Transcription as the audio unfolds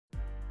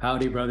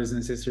Howdy, brothers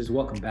and sisters.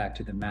 Welcome back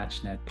to the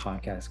MatchNet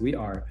podcast. We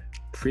are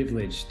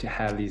privileged to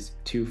have these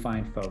two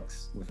fine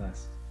folks with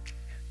us.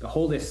 The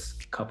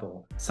oldest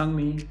couple,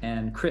 Sungmi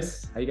and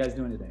Kris. How you guys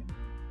doing today?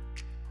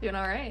 Doing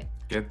all right.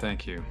 Good,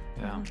 thank you.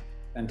 Yeah.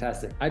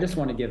 Fantastic. I just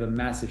want to give a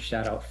massive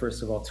shout out,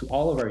 first of all, to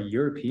all of our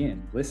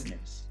European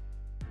listeners.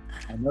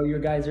 I know you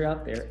guys are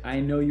out there. I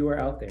know you are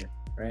out there,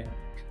 right?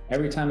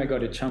 Every time I go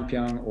to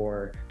Champyong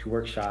or to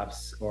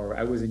workshops, or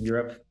I was in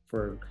Europe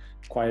for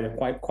quite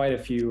a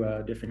few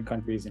different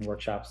countries and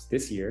workshops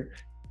this year,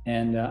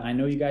 and I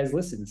know you guys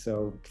listen.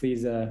 So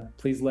please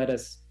let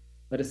us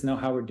know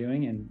how we're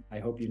doing, and I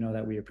hope you know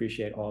that we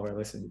appreciate all of our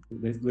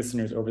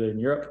listeners over there in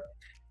Europe.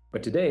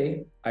 But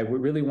today, I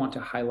would really want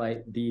to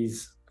highlight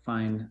these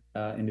fine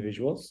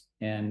individuals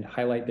and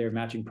highlight their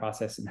matching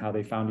process and how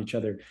they found each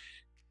other,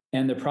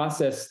 and the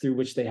process through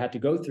which they had to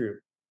go through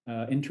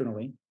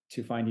internally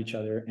to find each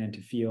other and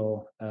to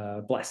feel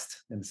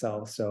blessed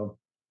themselves. So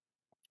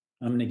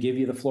I'm going to give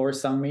you the floor,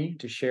 Sungmi,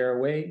 to share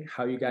away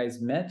how you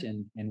guys met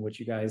and where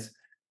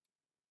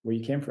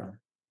you came from.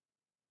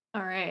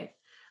 All right.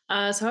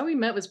 So how we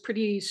met was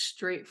pretty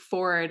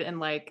straightforward in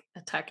like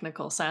a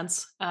technical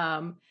sense.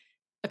 A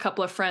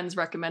couple of friends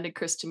recommended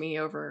Kris to me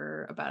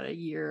over about a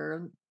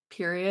year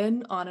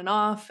period, on and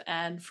off.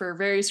 And for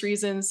various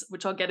reasons,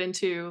 which I'll get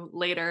into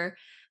later,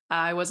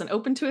 I wasn't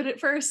open to it at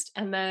first.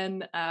 And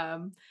then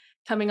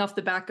coming off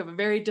the back of a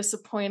very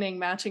disappointing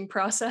matching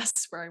process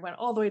where I went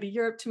all the way to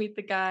Europe to meet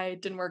the guy,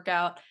 didn't work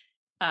out.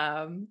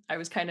 I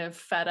was kind of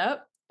fed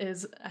up,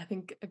 is I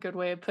think a good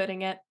way of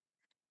putting it,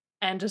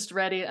 and just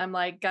ready. I'm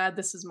like, God,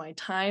 this is my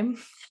time.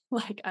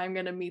 Like, I'm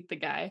going to meet the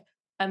guy.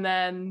 And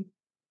then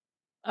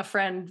a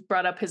friend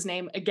brought up his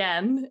name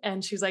again,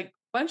 and she's like,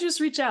 why don't you just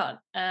reach out?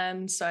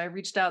 And so I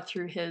reached out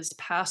through his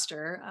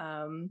pastor,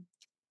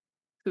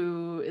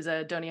 who is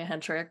a Donia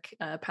Hentrick,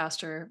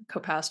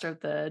 co-pastor of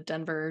the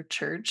Denver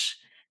church.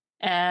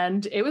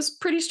 And it was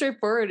pretty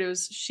straightforward.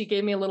 She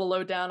gave me a little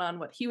lowdown on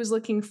what he was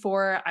looking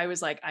for. I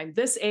was like, I'm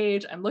this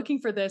age, I'm looking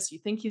for this. You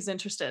think he's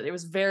interested? It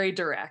was very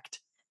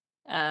direct,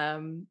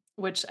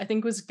 which I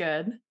think was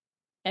good.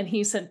 And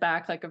he sent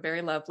back like a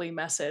very lovely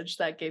message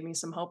that gave me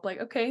some hope, like,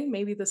 okay,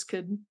 maybe this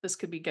could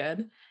be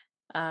good.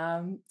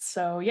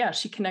 So yeah,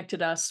 she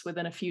connected us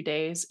within a few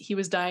days. He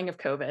was dying of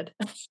COVID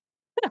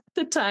at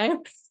the time.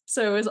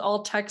 So it was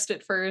all text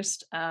at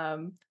first.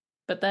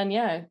 But then,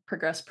 yeah, it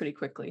progressed pretty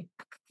quickly.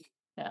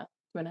 Yeah.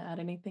 You want to add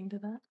anything to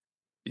that?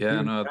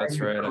 Yeah, no, that's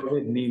right.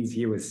 COVID means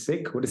he was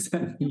sick. What does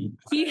that mean?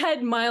 He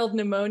had mild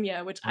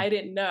pneumonia, which I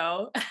didn't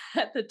know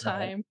at the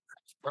time.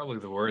 It's probably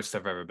the worst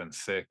I've ever been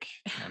sick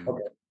in my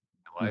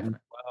life. Mhm.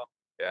 Well,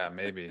 yeah,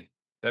 maybe.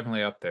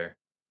 Definitely up there.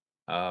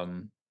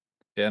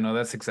 Yeah, no,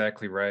 that's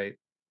exactly right.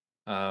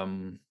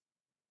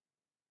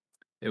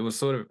 It was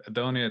sort of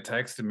Adonia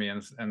texted me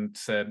and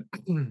said,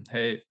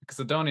 "Hey," because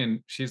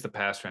Adonia, she's the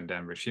pastor in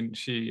Denver. She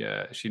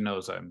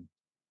knows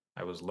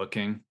I was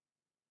looking.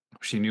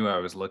 She knew I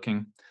was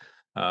looking.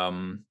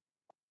 And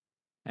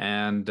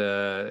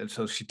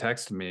so she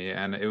texted me,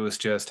 and it was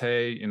just,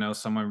 hey,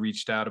 someone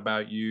reached out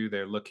about you.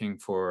 They're looking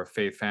for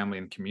faith, family,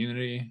 and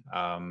community.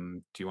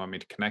 Do you want me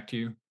to connect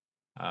you?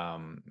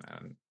 And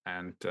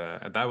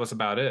that was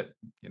about it.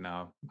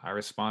 I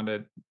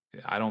responded,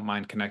 I don't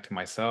mind connecting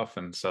myself,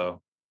 and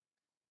so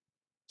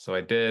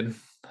I did.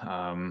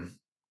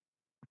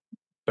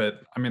 But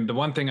I mean, the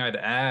one thing I'd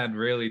add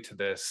really to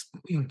this,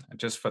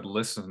 just for the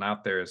listeners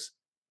out there, is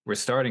we're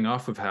starting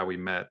off with how we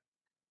met,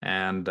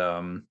 and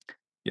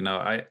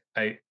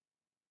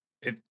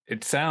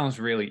it sounds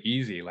really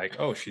easy, like,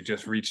 oh, she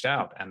just reached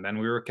out and then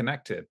we were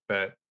connected,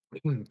 but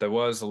there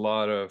was a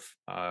lot of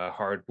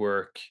hard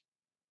work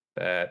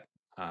that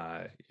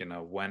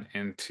went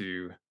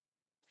into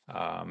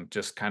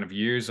just kind of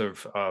years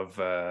of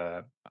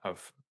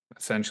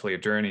essentially a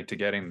journey to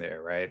getting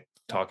there, right?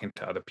 Talking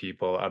to other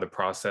people, other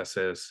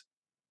processes,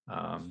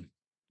 a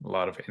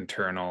lot of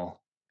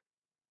internal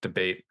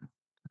debate.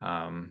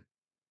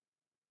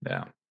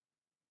 Yeah.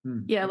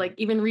 Yeah, like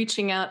even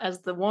reaching out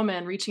as the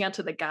woman, reaching out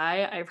to the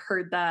guy, I've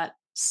heard that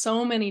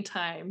so many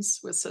times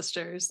with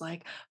sisters,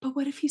 like, but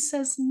what if he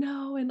says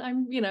no? And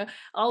I'm,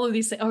 all of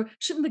these things. Or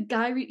shouldn't the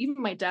guy,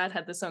 even my dad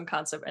had this own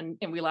concept, and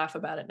we laugh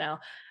about it now.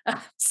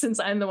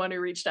 Since I'm the one who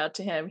reached out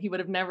to him, he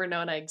would have never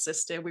known I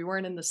existed. We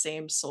weren't in the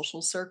same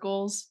social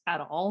circles at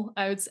all.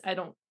 I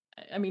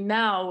mean,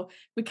 now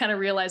we kind of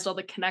realized all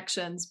the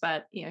connections,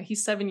 but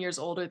he's 7 years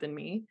older than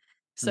me.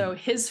 So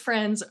his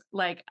friends,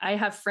 like I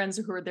have friends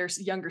who are their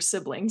younger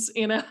siblings,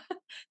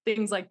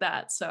 things like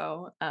that.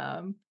 So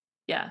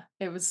yeah,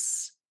 it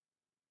was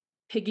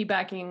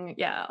piggybacking,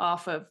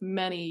 off of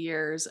many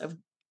years of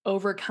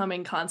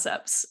overcoming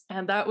concepts.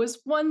 And that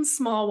was one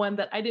small one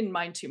that I didn't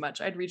mind too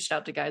much. I'd reached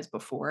out to guys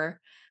before.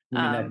 You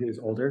mean that he was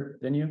older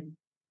than you?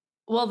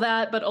 Well,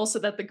 but also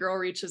that the girl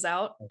reaches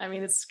out. I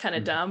mean, it's kind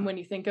of dumb when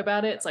you think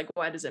about it. It's like,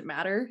 why does it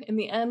matter in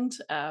the end?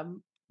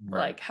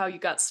 Like how you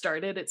got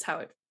started, it's how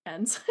it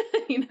ends,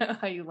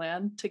 how you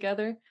land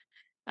together.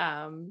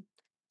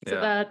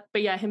 But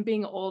yeah, him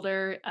being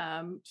older,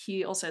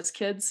 he also has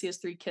kids. He has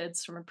 3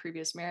 kids from a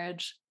previous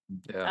marriage.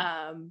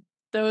 Yeah.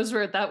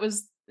 That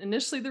was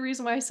initially the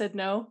reason why I said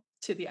no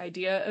to the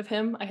idea of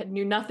him. I had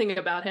knew nothing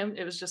about him.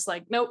 It was just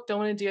like, nope, don't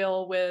want to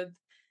deal with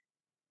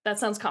that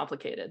sounds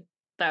complicated.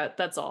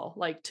 That's all.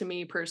 Like to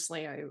me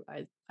personally,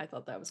 I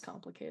thought that was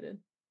complicated.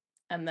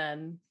 And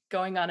then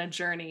going on a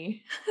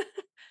journey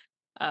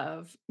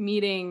of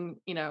meeting,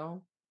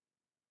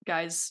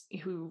 guys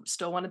who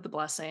still wanted the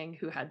blessing,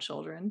 who had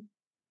children,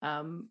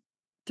 um,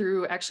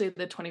 through actually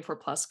the 24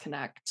 plus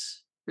connect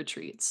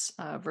retreats,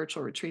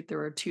 virtual retreat. There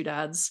were two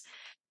dads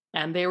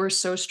and they were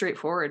so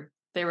straightforward.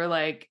 They were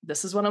like,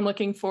 this is what I'm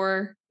looking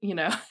for,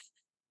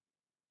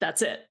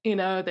 that's it. They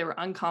were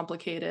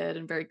uncomplicated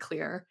and very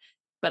clear,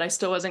 but I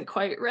still wasn't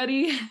quite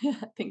ready,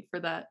 I think, for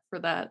that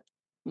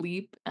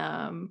leap.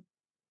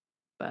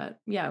 But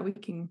yeah, we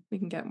can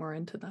get more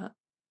into that.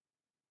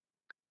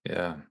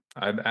 Yeah.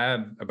 I'd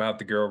add about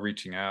the girl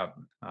reaching out.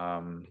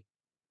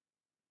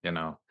 You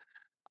know,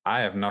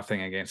 I have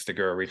nothing against the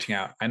girl reaching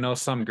out. I know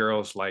some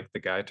girls like the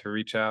guy to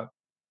reach out,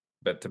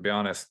 but to be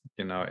honest,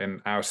 in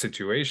our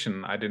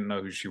situation, I didn't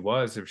know who she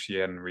was. If she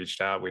hadn't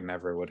reached out, we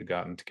never would have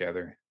gotten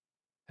together.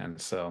 And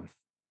so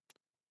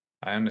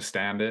I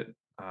understand it.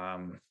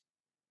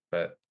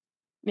 But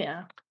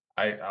Yeah.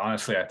 I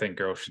think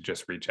girls should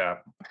just reach out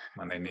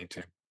when they need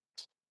to.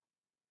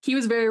 He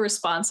was very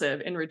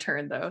responsive in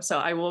return though. So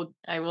I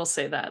will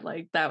say that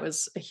like that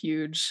was a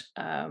huge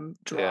Yeah.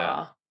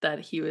 draw that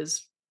he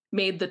was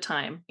made the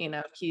time. He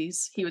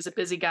was a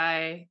busy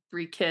guy,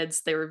 three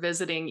kids, they were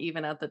visiting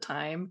even at the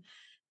time,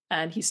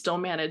 and he still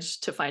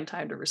managed to find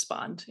time to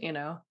respond.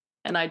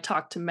 And I'd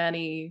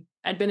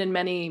been in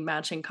many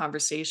matching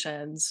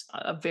conversations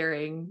of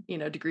varying,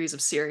 degrees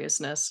of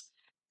seriousness,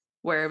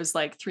 where it was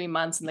like 3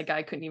 months and the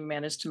guy couldn't even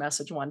manage to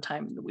message one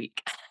time in the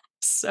week.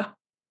 So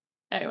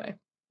anyway,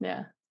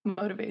 yeah,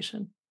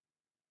 motivation.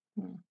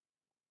 Mm.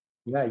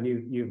 Yeah,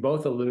 you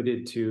both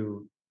alluded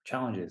to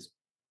challenges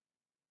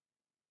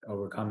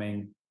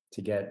overcoming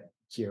to get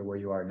here where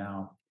you are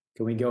now.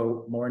 Can we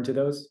go more into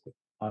those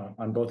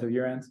on both of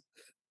your ends?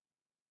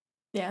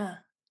 Yeah.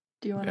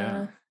 Do you Yeah.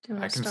 wanna do you I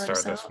wanna can start start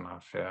us this out? one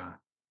off. Yeah.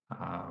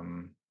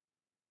 Um,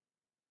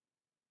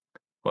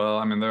 well,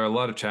 I mean, there are a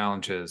lot of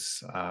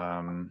challenges.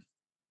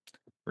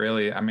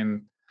 Really, I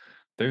mean,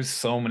 there's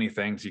so many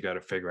things you got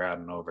to figure out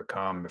and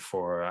overcome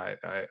before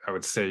I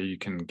would say you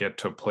can get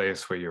to a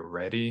place where you're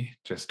ready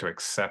just to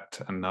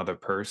accept another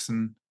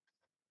person.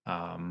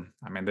 I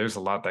mean, there's a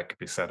lot that could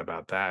be said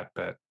about that,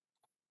 but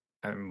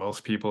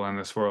most people in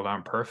this world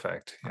aren't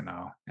perfect,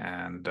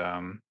 and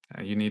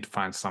you need to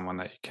find someone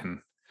that you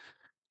can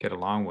get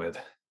along with.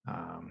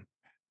 Um,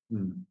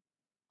 Hmm.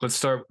 let's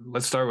start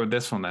with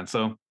this one then.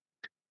 So,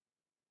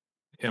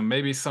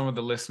 maybe some of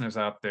the listeners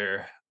out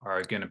there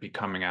are going to be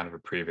coming out of a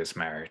previous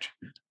marriage,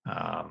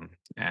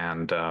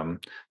 and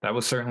that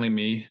was certainly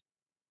me.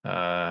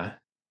 Uh,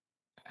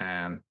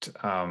 and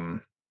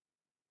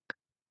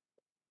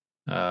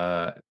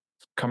uh,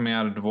 Coming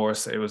out of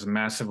divorce, it was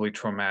massively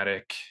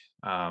traumatic.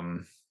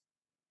 And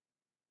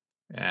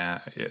yeah,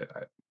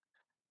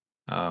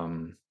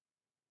 um,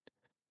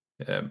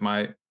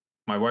 my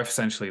wife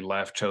essentially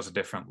left, chose a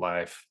different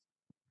life.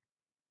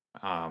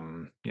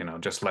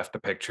 Just left the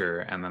picture,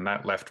 and then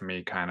that left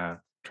me kind of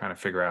trying to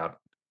figure out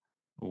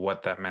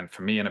what that meant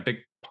for me. And a big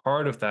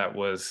part of that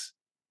was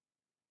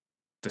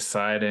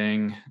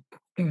deciding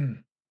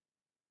when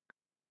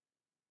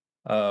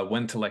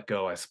to let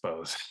go, I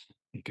suppose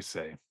you could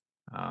say.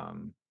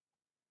 Um,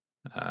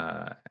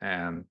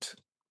 and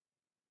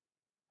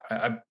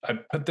I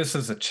put this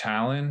as a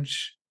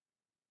challenge,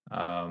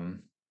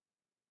 um,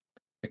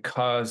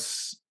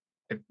 because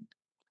it,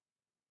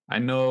 I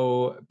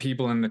know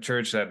people in the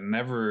church that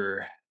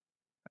never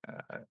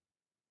uh,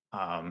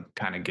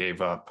 kind of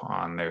gave up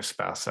on their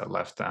spouse that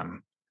left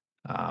them.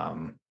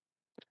 Um,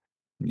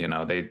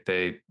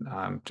 they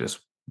just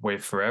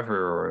wait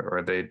forever,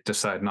 or they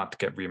decide not to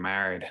get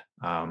remarried.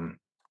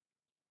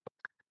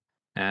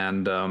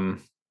 And But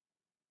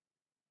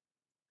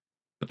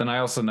then I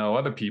also know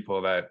other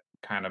people that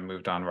kind of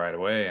moved on right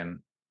away.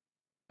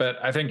 But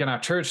I think in our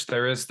church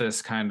there is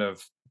this kind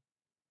of,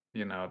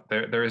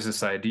 there is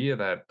this idea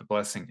that the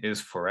blessing is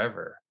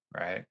forever,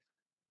 right?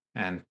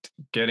 And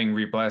getting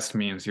re-blessed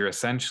means you're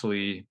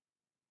essentially,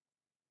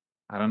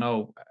 I don't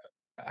know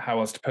how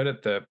else to put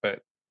it, but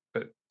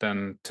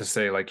then to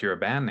say like you're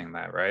abandoning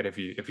that, right? If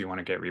you want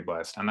to get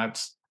re-blessed, and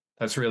that's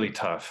really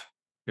tough.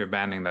 You're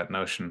abandoning that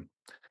notion.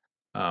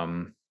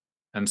 Um,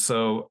 and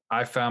so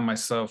I found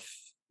myself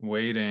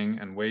waiting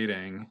and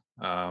waiting,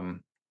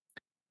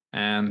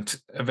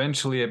 and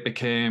eventually it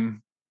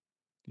became,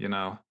 you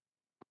know,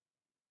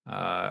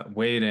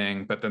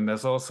 waiting. But then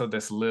there's also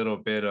this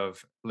little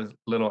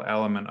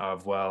element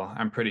of, well,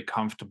 I'm pretty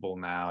comfortable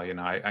now.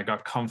 I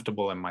got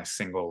comfortable in my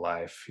single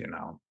life.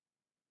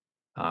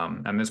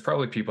 And there's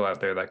probably people out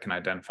there that can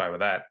identify with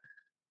that.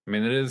 I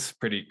mean, it is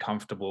pretty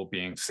comfortable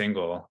being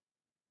single,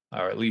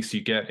 or at least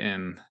you get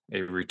in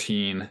a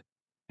routine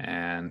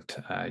and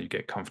you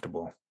get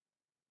comfortable.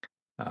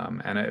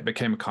 And it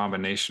became a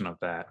combination of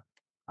that.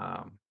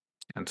 Um,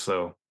 and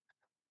so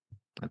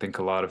I think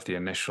a lot of the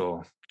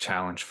initial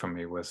challenge for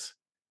me was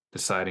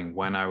deciding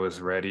when I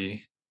was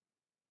ready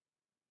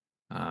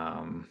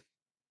um,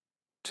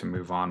 to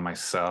move on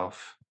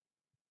myself,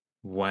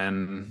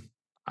 when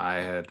I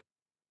had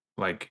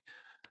like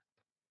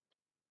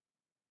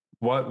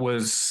what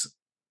was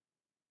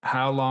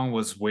how long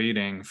was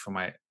waiting for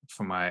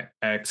my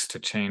ex to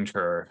change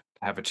her,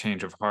 have a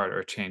change of heart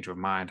or change of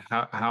mind?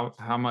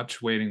 How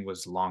much waiting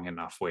was long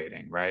enough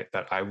waiting, right?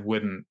 That I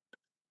wouldn't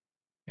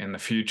in the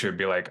future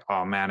be like,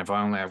 oh man, if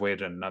only I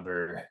waited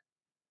another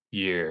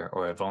year,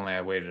 or if only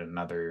I waited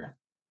another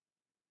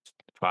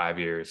 5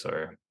 years,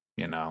 or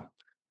you know.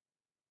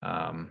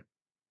 Um,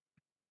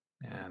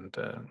 and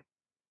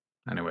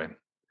Anyway,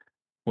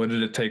 what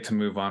did it take to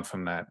move on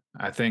from that?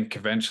 I think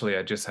eventually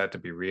I just had to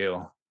be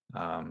real.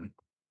 Um,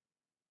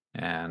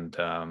 and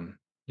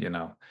you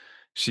know,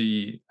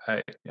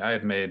 I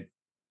had made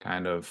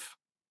kind of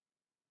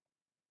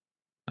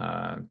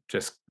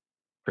just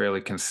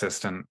fairly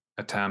consistent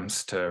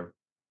attempts to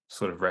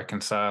sort of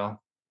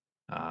reconcile,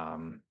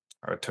 um,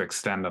 or to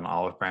extend an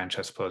olive branch,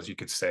 I suppose you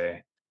could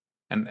say.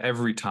 And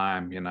every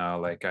time,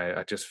 like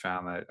I just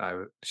found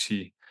that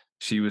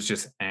she was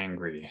just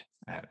angry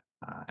at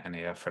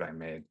any effort I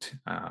made,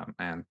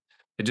 and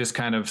it just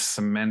kind of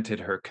cemented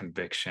her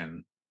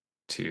conviction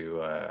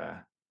to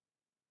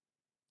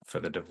for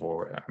the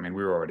divorce. I mean,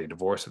 we were already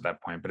divorced at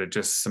that point, but it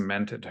just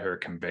cemented her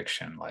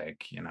conviction,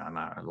 like,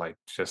 not like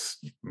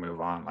just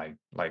move on,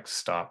 like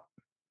stop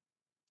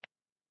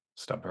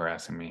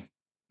harassing me.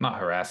 Not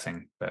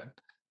harassing, but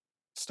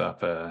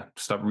stop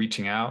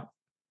reaching out,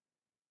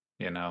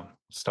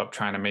 stop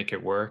trying to make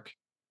it work.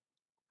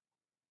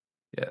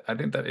 Yeah, I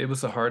think that it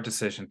was a hard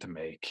decision to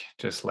make,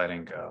 just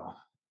letting go.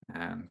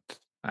 And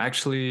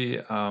actually,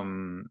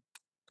 kind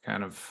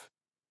of,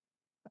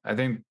 I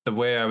think the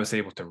way I was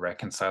able to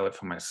reconcile it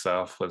for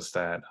myself was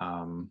that,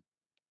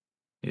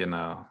 you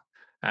know,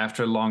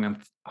 after long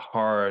and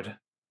hard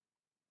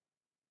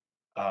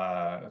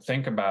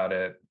think about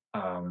it,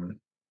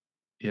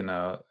 you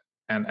know,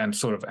 and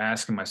sort of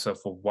asking myself,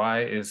 well,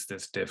 why is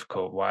this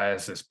difficult? Why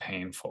is this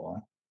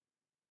painful?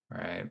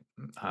 Right.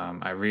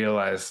 I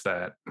realized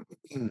that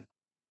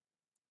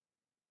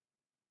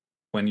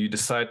when you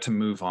decide to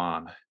move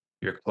on,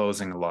 you're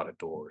closing a lot of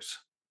doors,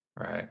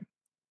 right?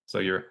 So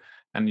you're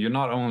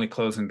not only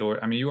closing doors,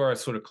 I mean, you are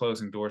sort of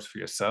closing doors for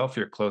yourself,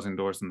 you're closing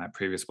doors in that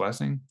previous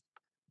blessing,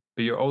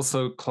 but you're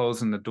also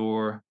closing the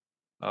door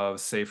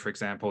of, say, for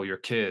example, your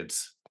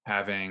kids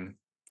having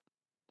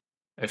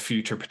a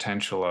future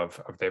potential of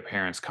their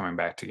parents coming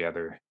back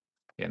together,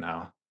 you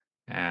know,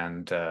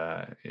 and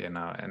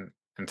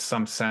in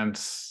some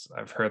sense,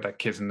 I've heard that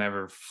kids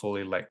never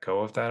fully let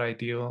go of that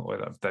ideal or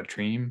of that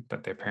dream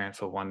that their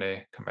parents will one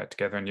day come back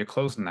together, and you're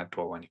closing that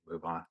door when you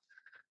move on.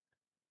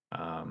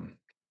 Um,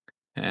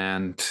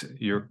 and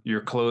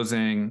you're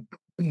closing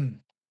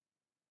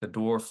the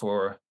door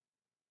for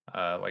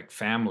like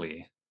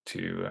family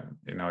to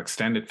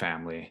extended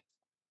family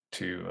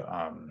to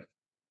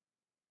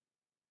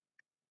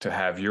to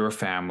have your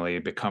family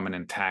become an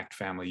intact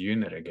family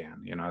unit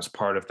again, as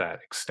part of that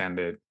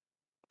extended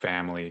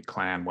family,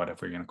 clan,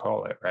 whatever you're going to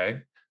call it, right?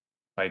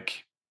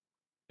 Like,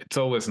 it's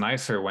always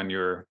nicer when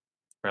your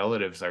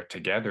relatives are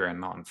together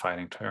and not on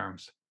fighting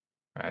terms,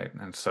 right?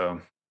 And so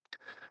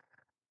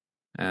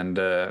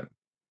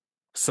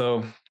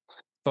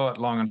thought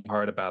long and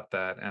hard about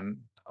that, and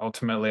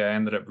ultimately I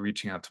ended up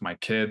reaching out to my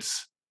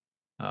kids,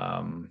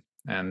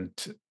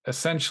 and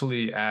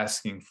essentially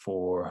asking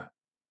for,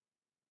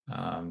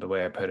 the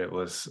way I put it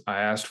was, I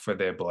asked for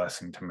their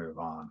blessing to move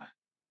on.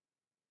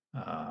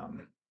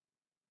 Um,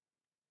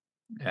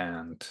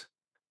 and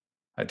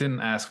I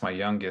didn't ask my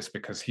youngest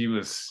because he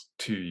was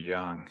too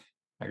young.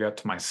 I got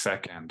to my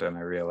second and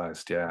I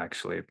realized, yeah,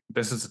 actually,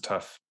 this is a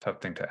tough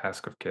thing to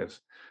ask of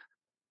kids.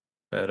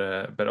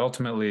 But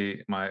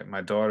ultimately,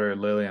 my daughter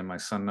Lily and my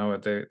son Noah,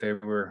 they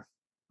were.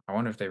 I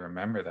wonder if they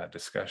remember that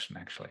discussion.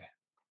 Actually,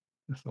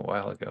 it's a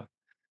while ago.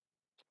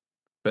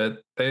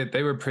 But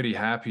they were pretty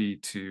happy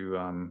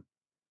to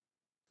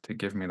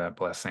give me that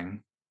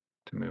blessing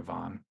to move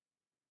on.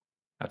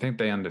 I think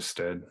they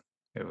understood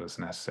it was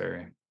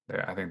necessary.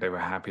 I think they were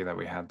happy that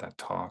we had that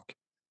talk.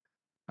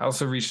 I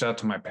also reached out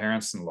to my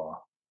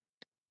parents-in-law.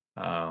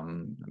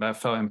 That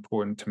felt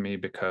important to me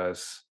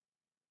because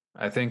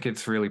I think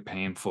it's really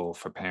painful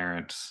for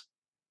parents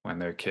when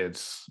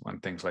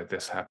things like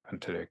this happen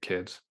to their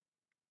kids.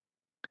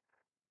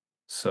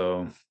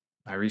 So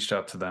I reached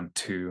out to them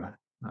too.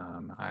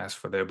 I asked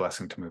for their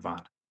blessing to move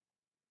on.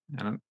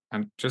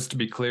 And just to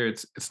be clear,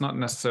 it's not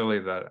necessarily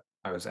that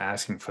I was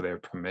asking for their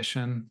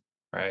permission,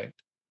 right?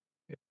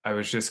 I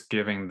was just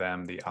giving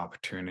them the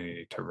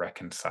opportunity to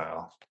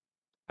reconcile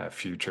that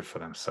future for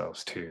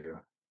themselves too,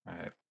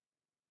 right?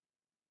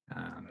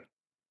 Um,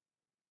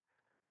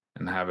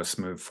 and have us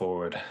move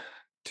forward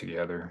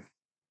together.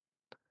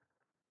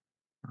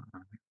 Uh,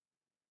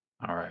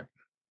 All right,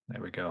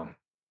 there we go.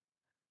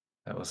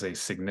 That was a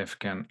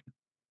significant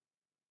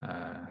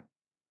uh,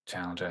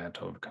 challenge I had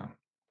to overcome.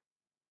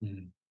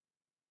 Mhm.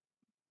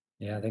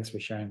 Yeah, thanks for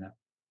sharing that.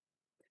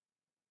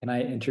 Can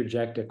I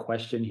interject a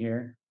question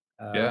here?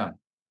 Yeah,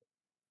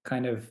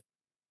 Kind of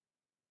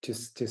to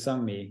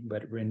Sungmi,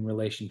 but in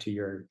relation to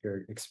your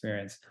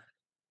experience,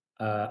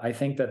 I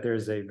think that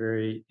there's a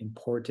very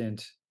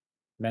important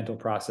mental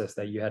process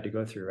that you had to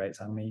go through, right,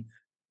 Sungmi,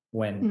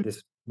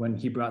 Mm. when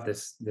he brought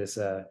this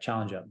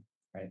challenge up,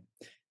 right?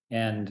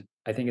 And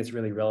I think it's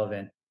really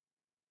relevant.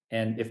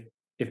 And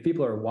if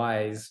people are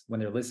wise when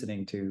they're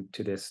listening to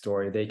this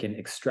story, they can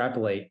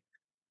extrapolate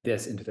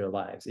this into their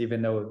lives,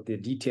 even though the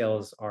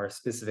details are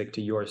specific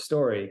to your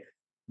story.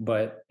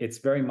 But it's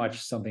very much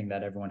something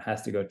that everyone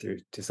has to go through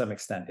to some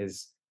extent,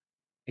 is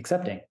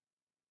accepting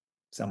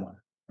someone,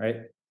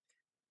 right?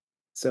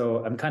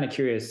 So I'm kind of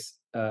curious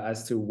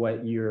as to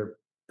what your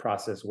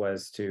process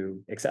was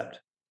to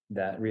accept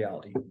that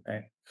reality,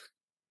 right?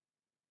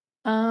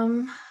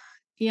 Um,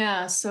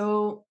 yeah,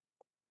 so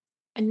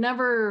I'd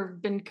never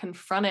been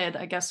confronted,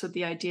 I guess, with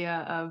the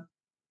idea of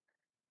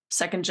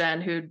second gen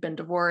who'd been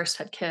divorced,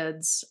 had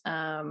kids.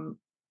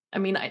 I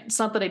mean, it's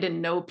not that I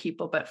didn't know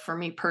people, but for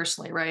me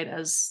personally, right,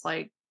 as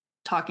like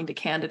talking to a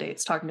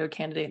candidate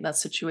in that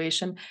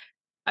situation,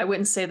 I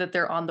wouldn't say that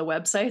they're on the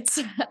websites.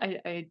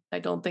 I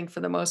don't think for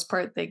the most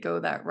part they go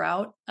that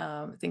route.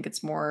 I think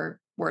it's more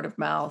word of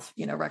mouth,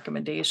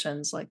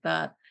 recommendations like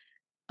that.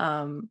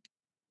 Um,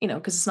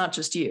 because it's not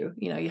just you.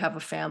 You have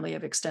a family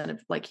of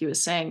extended, like he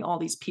was saying, all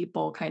these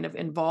people kind of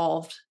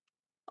involved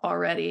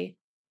already.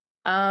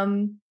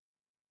 Um,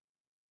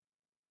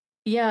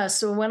 Yeah,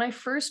 so when I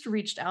first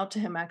reached out to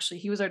him, actually,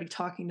 he was already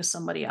talking to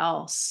somebody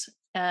else.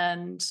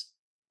 And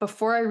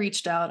before I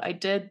reached out, I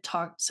did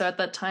talk. So at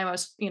that time,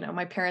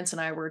 my parents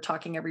and I were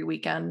talking every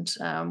weekend,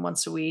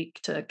 once a week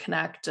to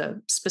connect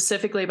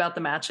specifically about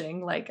the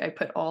matching. Like I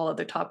put all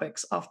other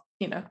topics off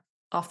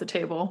the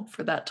table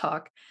for that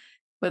talk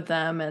with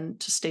them and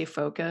to stay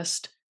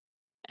focused.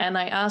 And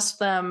I asked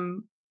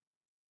them,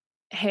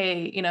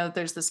 hey,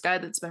 there's this guy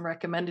that's been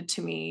recommended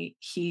to me.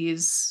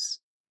 He's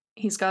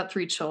got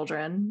 3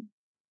 children.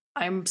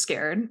 I'm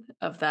scared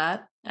of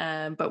that.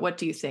 But what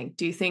do you think?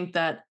 Do you think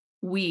that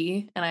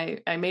and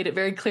I made it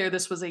very clear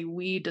this was a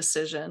we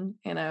decision,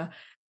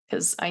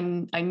 because I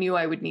knew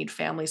I would need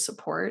family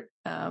support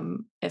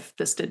if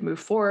this did move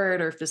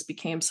forward or if this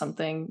became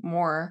something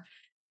more.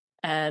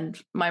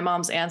 And my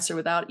mom's answer,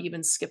 without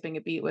even skipping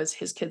a beat, was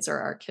his kids are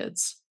our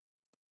kids.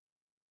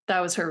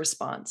 That was her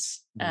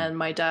response. Mhm. And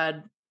my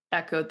dad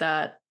echoed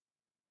that.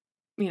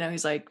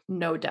 He's like,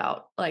 no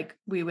doubt, like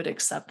we would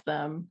accept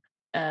them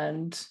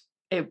and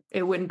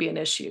it wouldn't be an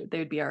issue. They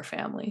would be our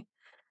family.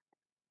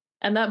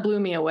 And that blew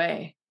me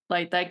away.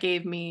 Like that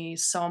gave me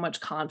so much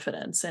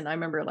confidence. And I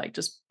remember like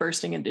just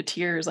bursting into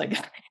tears, like,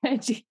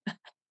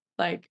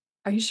 like,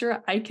 are you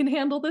sure I can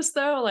handle this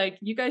though? Like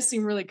you guys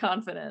seem really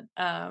confident.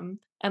 And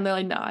they're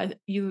like, no,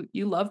 you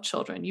love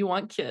children. You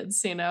want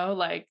kids,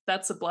 like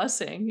that's a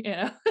blessing.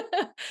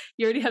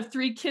 You already have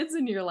 3 kids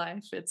in your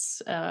life.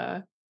 It's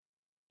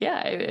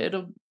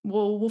yeah,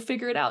 we'll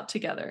figure it out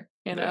together.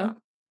 Yeah.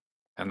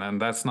 And then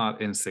that's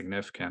not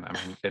insignificant. I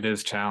mean, it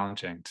is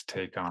challenging to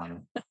take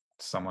on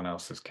someone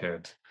else's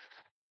kid.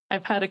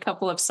 I've had a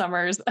couple of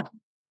summers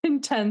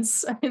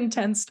intense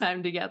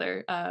time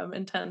together,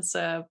 intense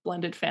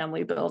blended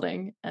family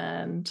building.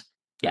 And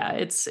yeah, Yeah.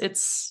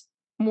 it's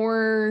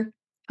more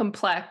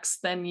complex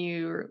than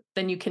you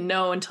can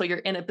know until you're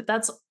in it. But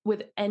that's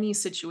with any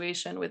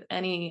situation, with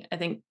any, I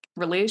think,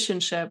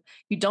 relationship.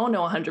 You don't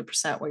know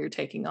 100% what you're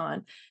taking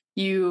on.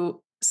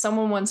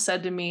 Someone once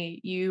said to me,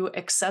 you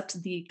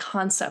accept the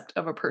concept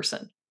of a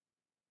person,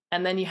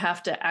 and then you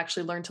have to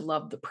actually learn to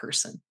love the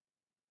person,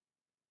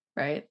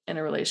 right, in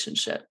a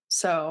relationship.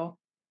 So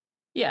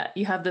yeah,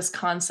 you have this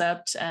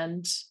concept.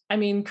 And I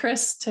mean,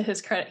 Chris, to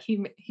his credit,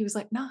 he was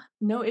like, nah,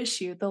 no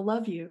issue, they'll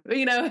love you.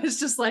 It's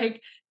just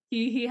like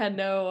he had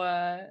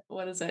no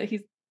what is it,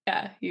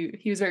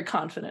 he was very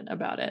confident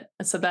about it,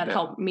 and so that Yeah.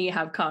 helped me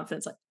have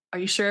confidence. Like, are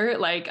you sure?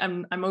 Like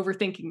I'm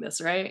overthinking this,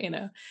 right?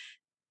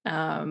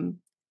 um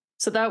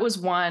so that was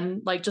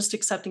one, like just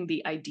accepting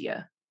the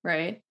idea,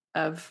 right,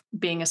 of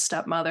being a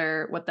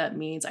stepmother, what that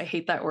means. I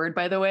hate that word,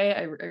 by the way.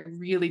 I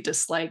really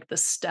dislike the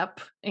step,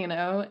 and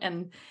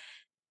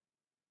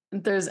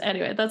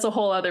anyway, that's a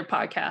whole other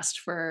podcast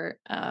for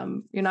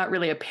you're not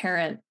really a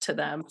parent to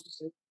them,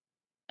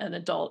 an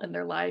adult in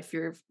their life.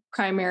 Your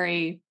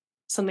primary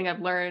Something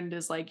I've learned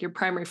is like your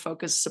primary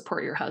focus,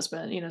 support your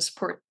husband,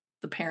 support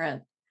the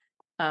parent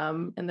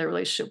in their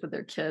relationship with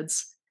their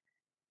kids.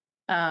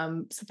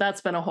 So that's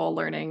been a whole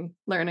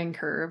learning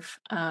curve.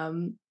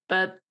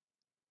 But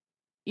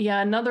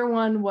yeah, another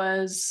one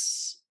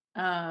was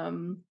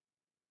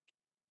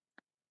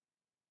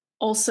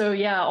also,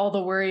 yeah, all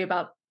the worry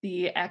about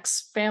the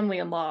ex family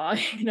in law,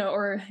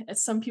 or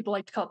as some people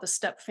like to call it, the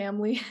step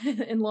family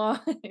in law,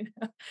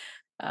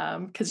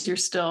 because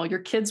your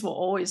kids will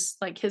always,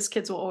 like his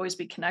kids will always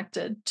be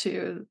connected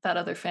to that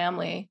other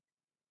family,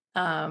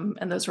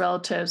 and those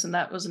relatives. And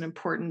that was an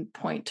important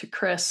point to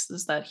Chris,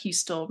 is that he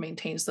still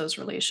maintains those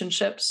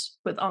relationships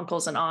with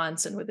uncles and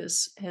aunts and with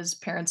his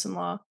parents in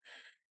law.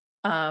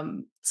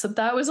 So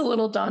that was a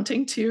little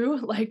daunting too,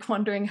 like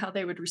wondering how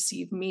they would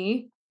receive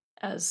me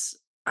as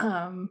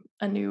a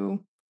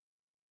new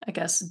I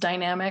guess,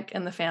 dynamic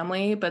in the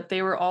family, but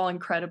they were all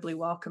incredibly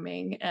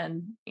welcoming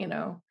and,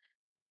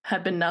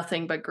 had been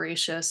nothing but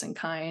gracious and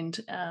kind.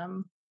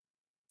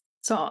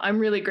 So I'm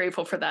really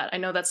grateful for that. I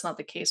know that's not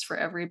the case for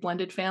every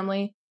blended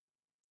family,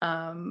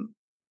 um,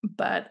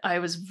 but I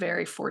was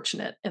very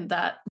fortunate in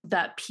that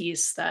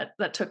piece that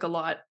took a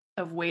lot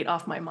of weight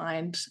off my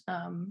mind.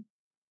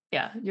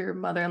 Yeah, your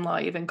mother-in-law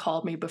even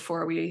called me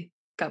before we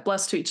got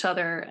blessed to each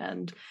other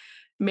and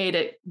made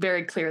it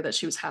very clear that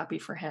she was happy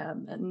for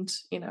him and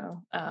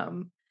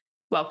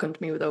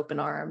welcomed me with open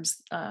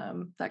arms,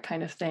 that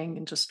kind of thing,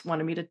 and just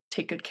wanted me to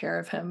take good care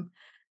of him.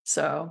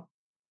 So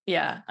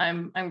yeah,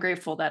 I'm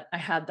grateful that I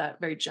had that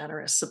very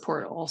generous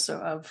support also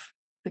of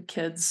the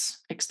kids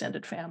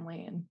extended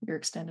family and your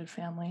extended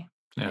family.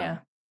 Yeah. Yeah,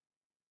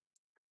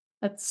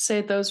 let's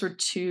say those were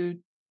two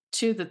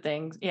of the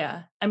things.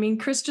 Yeah, I mean,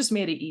 Chris just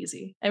made it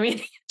easy. I mean,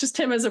 just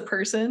him as a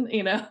person,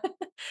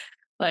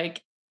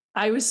 like,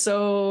 I was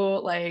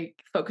so, like,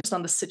 focused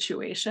on the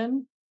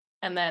situation,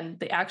 and then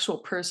the actual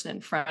person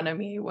in front of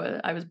me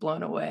I was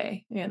blown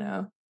away.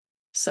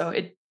 So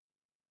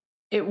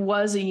it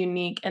was a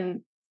unique,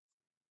 and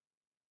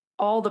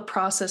all the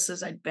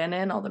processes I'd been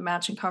in, all the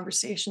matching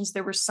conversations,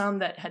 there were some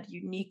that had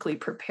uniquely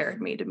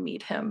prepared me to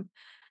meet him,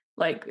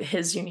 like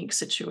his unique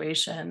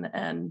situation,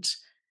 and,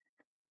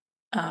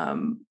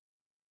 um,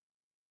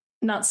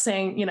 not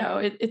saying,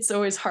 it's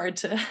always hard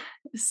to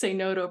say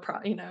no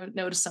to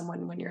no to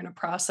someone when you're in a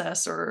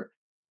process, or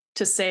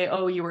to say,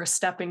 "Oh, you were a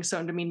stepping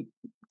stone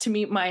to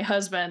meet my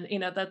husband."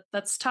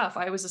 That's tough.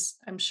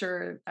 I'm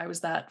sure I was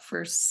that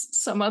for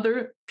some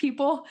other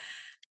people,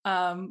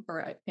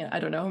 or I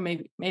don't know.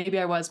 Maybe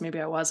I was,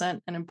 maybe I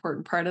wasn't an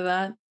important part of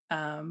that.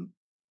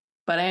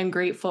 But I am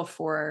grateful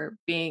for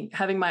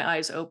having my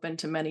eyes open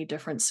to many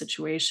different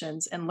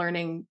situations and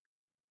learning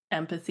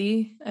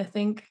empathy. I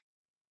think,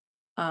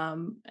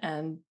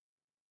 and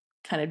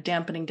kind of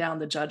dampening down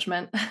the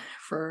judgment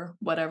for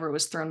whatever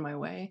was thrown my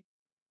way.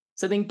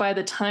 So I think by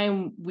the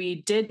time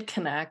we did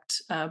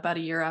connect, about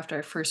a year after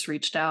I first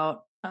reached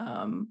out,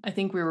 I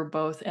think we were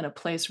both in a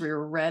place where we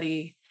were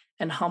ready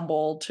and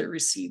humble to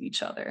receive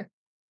each other.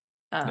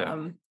 Yeah.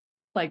 Um,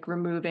 like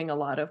removing a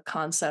lot of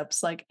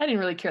concepts. Like I didn't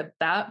really care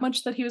that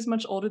much that he was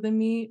much older than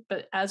me,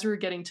 but as we were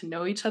getting to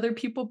know each other,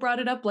 people brought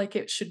it up like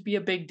it should be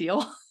a big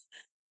deal,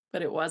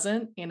 but it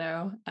wasn't.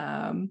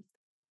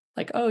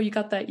 Like, oh, you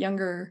got that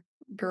younger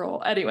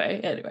girl. Anyway,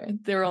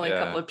 there were only a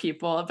couple Yeah. of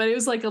people, but it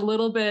was like a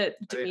little bit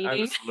I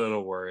demeaning. was a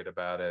little worried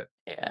about it.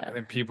 I Yeah.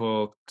 think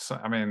people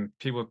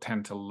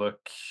tend to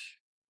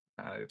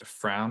to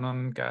frown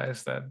on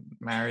guys that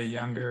marry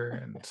younger,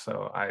 and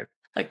so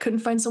Like couldn't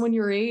find someone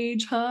your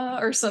age, huh?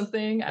 Or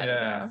something. I don't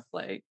yeah, know.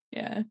 Like,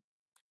 yeah.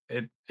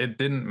 it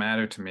didn't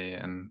matter to me,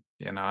 and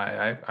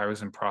I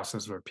was in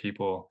process where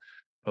people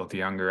both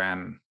younger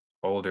and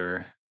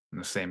older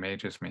and the same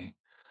age as me,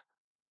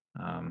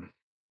 um,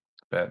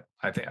 but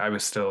I think I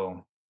was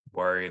still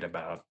worried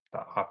about the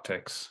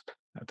optics.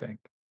 I think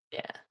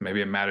Yeah.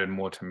 maybe it mattered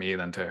more to me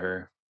than to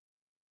her.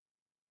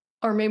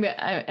 Or maybe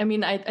I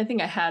mean, I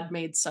think I had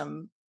made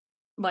some,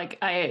 like,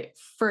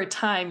 for a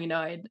time,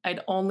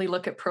 I'd only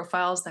look at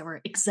profiles that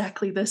were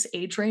exactly this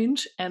age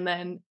range and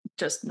then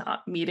just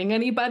not meeting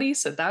anybody.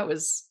 So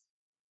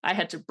I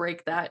had to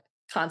break that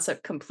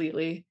concept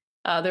completely.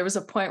 There was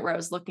a point where I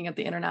was looking at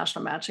the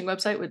international matching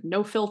website with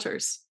no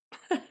filters,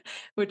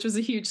 which was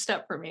a huge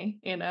step for me.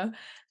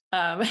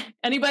 Um,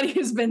 Anybody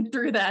who's been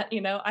through that,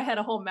 I had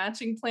a whole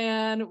matching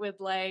plan with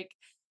like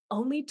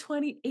only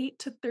 28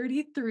 to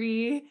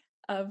 33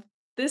 of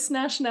this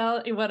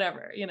nationality,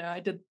 whatever.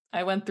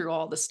 I went through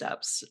all the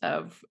steps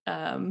of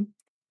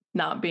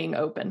not being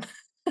open.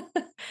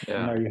 And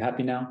Yeah, are you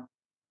happy now,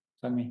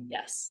 Sungmi?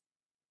 Yes,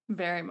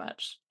 very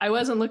much. I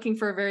wasn't looking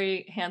for a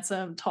very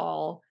handsome,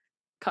 tall,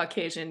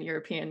 Caucasian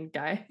European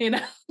guy.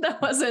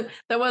 That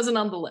wasn't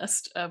on the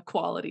list of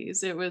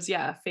qualities. It was,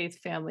 yeah, faith,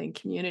 family, and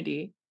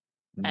community.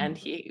 And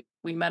Mm.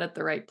 we met at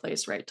the right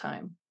place, right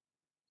time.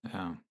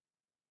 yeah.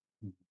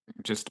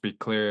 Just to be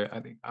clear,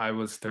 I think I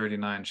was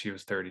 39, she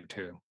was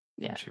 32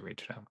 when Yeah, she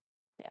reached out.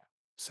 yeah.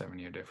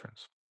 7-year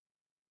difference.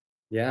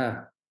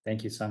 Yeah.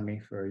 Thank you,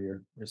 Sungmi, for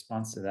your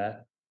response to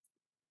that.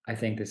 I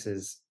think this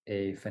is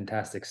a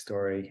fantastic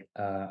story.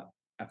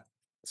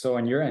 So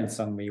on your end,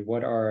 Sungmi,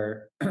 what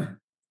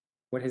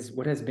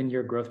has been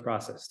your growth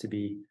process to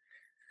be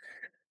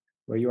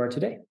where you are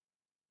today?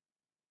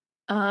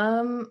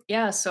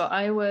 Yeah, so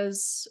I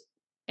was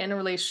in a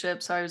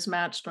relationship. So I was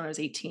matched when I was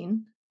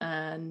 18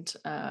 and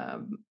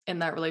in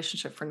that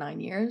relationship for 9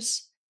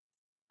 years.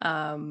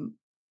 Um,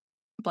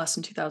 Blessed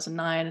in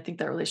 2009. I think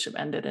that relationship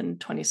ended in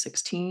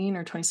 2016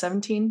 or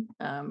 2017.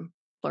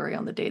 Blurry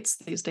on the dates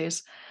these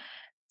days.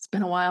 It's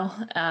been a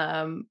while.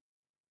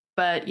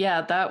 But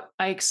yeah, that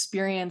I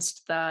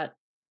experienced that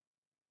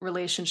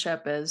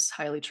relationship as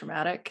highly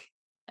traumatic.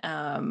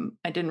 I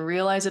didn't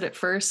realize it at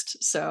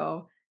first.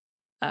 So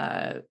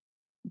uh,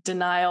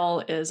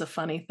 denial is a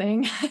funny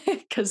thing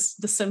because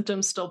the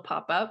symptoms still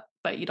pop up,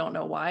 but you don't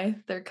know why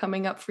they're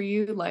coming up for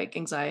you, like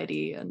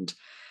anxiety and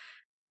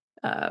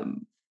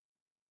um,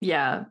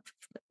 yeah,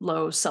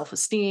 low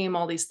self-esteem,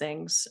 all these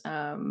things.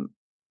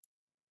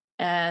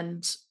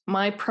 And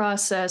my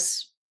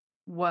process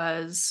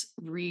was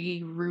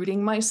rerouting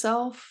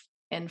myself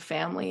and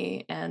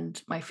family and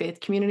my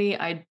faith community.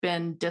 I'd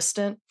been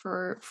distant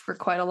for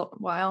quite a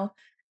while.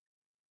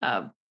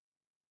 Uh,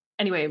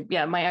 anyway,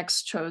 yeah, my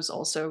ex chose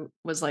also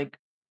was like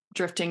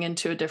drifting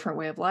into a different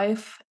way of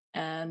life.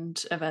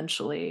 And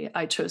eventually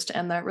I chose to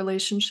end that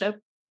relationship,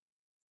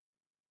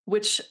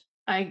 which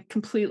I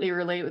completely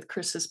relate with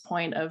Chris's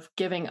point of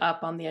giving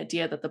up on the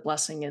idea that the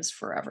blessing is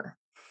forever,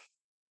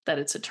 that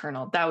it's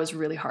eternal. That was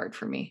really hard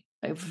for me,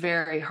 a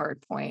very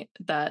hard point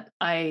that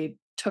I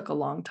took a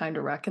long time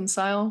to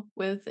reconcile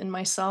with in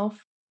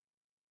myself.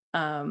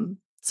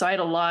 So I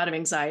had a lot of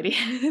anxiety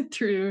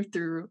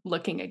through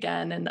looking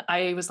again. And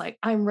I was like,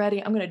 I'm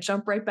ready. I'm going to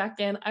jump right back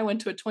in. I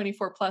went to a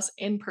 24 plus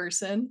in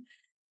person.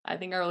 I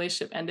think our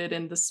relationship ended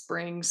in the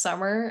spring,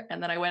 summer,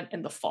 and then I went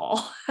in the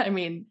fall. I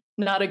mean,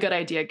 not a good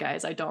idea,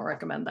 guys. I don't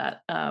recommend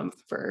that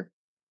for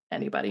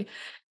anybody.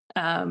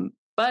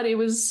 But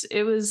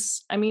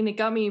I mean, it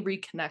got me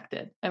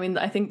reconnected. I mean,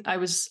 I think I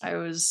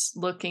was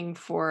looking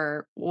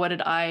for, what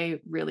did I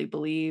really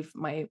believe?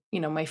 My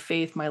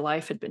faith, my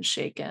life had been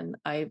shaken.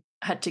 I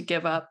had to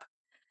give up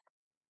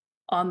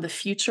on the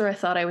future I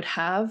thought I would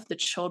have, the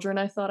children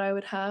I thought I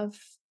would have.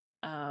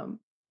 Um,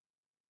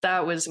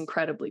 that was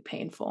incredibly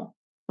painful.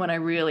 When I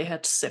really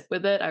had to sit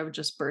with it, I would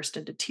just burst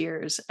into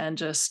tears and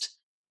just,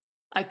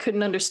 I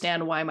couldn't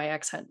understand why my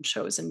ex hadn't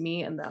chosen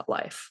me in that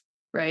life,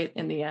 right?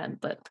 In the end,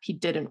 that he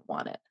didn't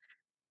want it.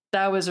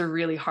 That was a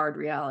really hard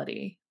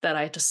reality that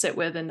I had to sit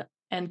with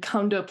and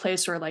come to a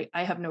place where like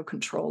I have no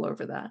control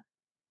over that.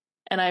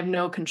 And I have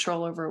no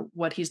control over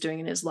what he's doing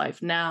in his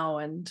life now,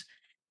 and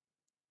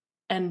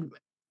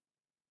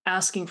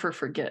asking for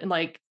forgive,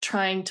 like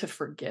trying to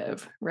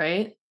forgive,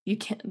 right? You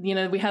can't,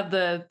 we have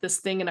this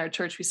thing in our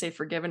church, we say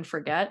forgive and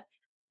forget.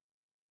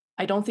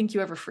 I don't think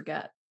you ever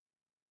forget.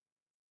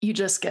 You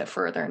just get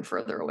further and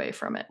further away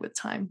from it with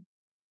time,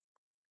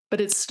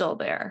 but it's still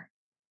there.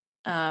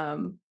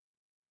 Um,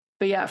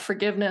 but yeah,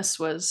 forgiveness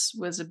was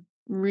a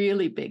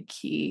really big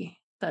key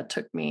that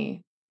took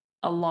me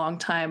a long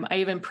time. I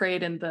even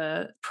prayed in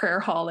the prayer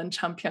hall in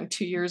Champyeong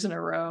 2 years in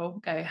a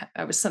row.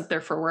 I was sent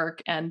there for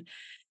work, and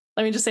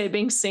let me just say,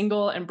 being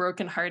single and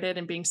brokenhearted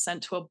and being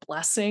sent to a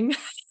blessing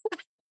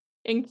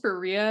in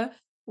Korea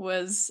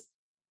was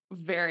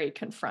very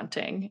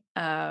confronting.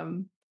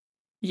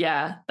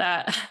 Yeah,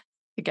 that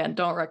again,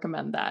 don't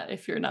recommend that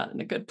if you're not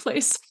in a good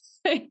place.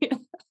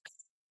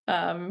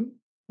 um,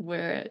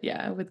 where,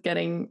 yeah, with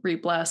getting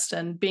re-blessed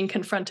and being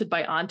confronted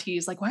by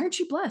aunties, like, why aren't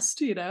you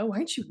blessed? Why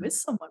aren't you with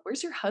someone?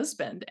 Where's your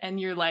husband? And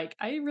you're like,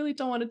 I really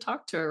don't want to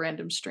talk to a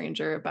random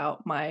stranger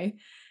about my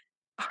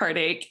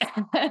heartache.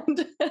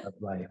 And Of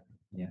life.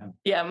 Yeah.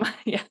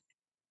 yeah.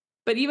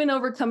 But even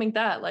overcoming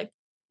that, like,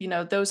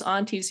 those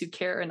aunties who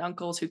care and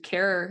uncles who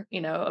care,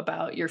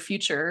 about your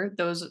future,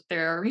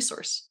 they're a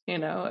resource.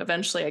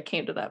 Eventually I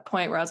came to that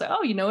point where I was like,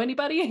 oh,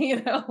 anybody,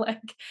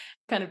 like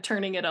kind of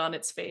turning it on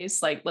its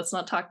face. Like, let's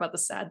not talk about the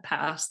sad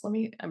past.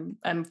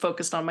 I'm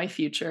focused on my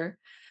future.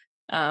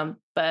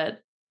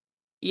 But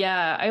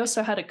yeah, I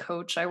also had a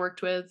coach I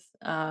worked with.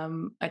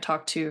 I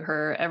talked to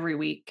her every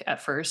week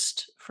at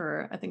first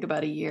for, I think,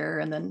 about a year.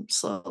 And then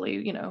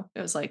slowly,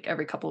 it was like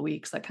every couple of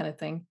weeks, that kind of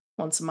thing,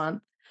 once a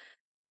month.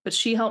 But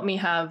she helped me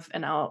have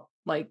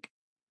like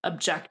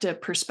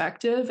objective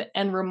perspective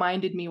and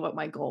reminded me what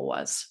my goal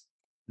was.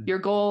 Mm. Your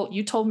goal,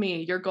 you told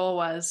me your goal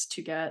was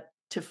to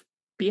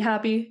be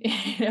happy,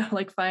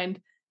 like find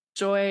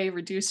joy,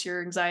 reduce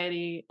your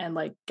anxiety, and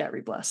like get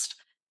re-blessed.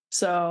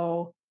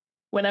 So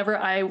whenever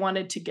I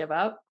wanted to give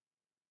up,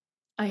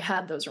 I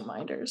had those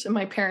reminders. And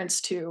my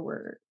parents too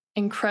were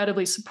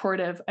incredibly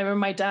supportive. I remember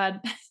my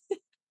dad,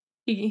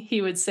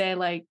 he would say,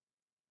 like,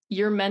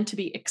 you're meant to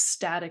be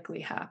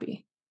ecstatically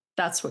happy.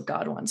 That's what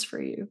God wants for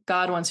you.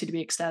 God wants you to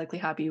be ecstatically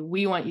happy.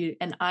 We want you,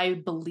 and I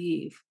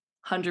believe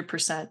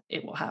 100%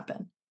 it will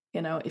happen.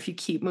 If you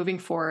keep moving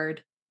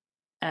forward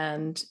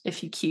and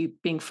if you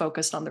keep being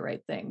focused on the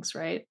right things,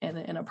 right?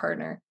 In a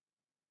partner.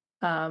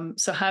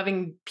 So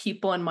having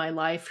people in my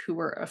life who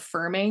were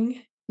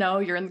affirming, no,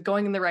 you're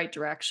going in the right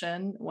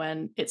direction,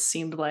 when it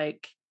seemed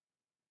like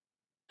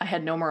I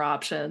had no more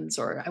options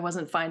or I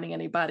wasn't finding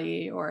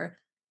anybody,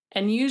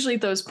 and usually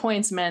those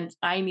points meant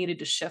I needed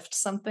to shift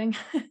something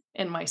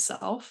in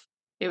myself.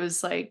 It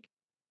was like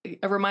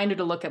a reminder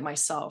to look at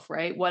myself,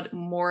 right? What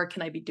more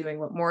can I be doing?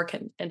 What more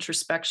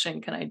introspection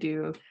can I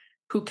do?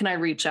 Who can I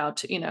reach out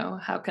to?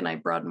 How can I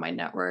broaden my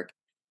network?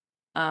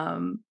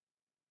 Um,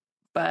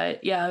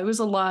 but yeah, it was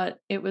a lot.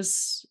 It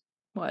was,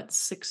 what,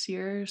 6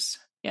 years?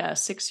 Yeah,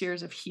 6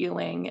 years of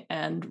healing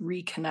and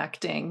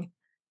reconnecting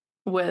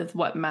with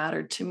what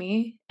mattered to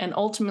me. And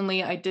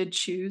ultimately, I did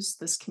choose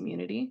this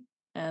community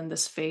and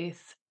this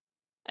faith.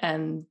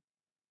 And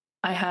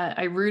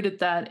I rooted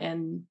that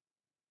in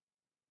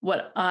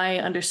what I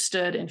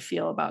understood and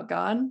feel about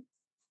God,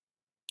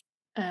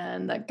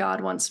 and that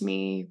God wants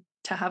me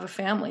to have a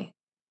family.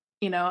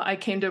 I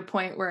came to a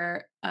point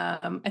where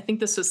I think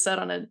this was said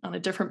on a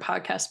different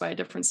podcast by a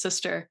different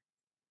sister.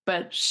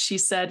 But she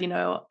said,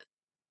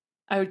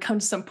 I would come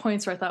to some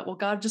points where I thought, well,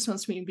 God just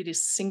wants me to be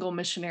this single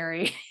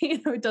missionary.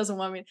 It doesn't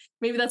want me.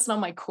 Maybe that's not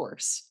my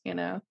course.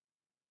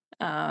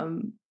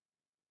 Um,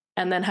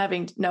 and then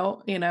having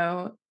no,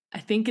 I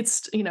think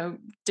it's,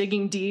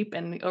 digging deep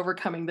and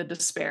overcoming the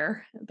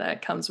despair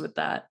that comes with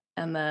that.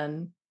 And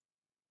then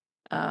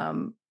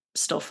um,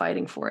 still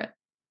fighting for it.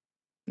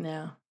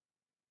 Yeah.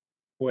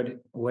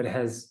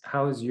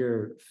 How has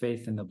your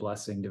faith in the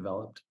blessing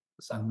developed,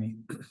 Sungmi?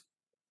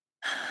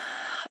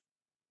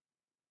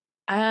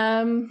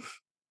 Um,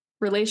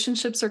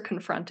 Relationships are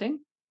confronting.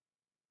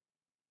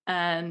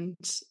 And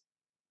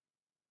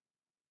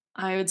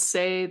I would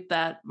say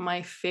that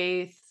my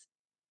faith,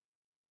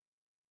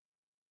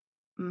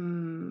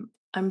 I'm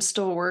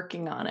still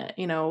working on it.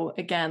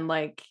 Again,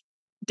 like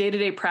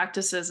day-to-day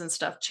practices and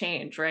stuff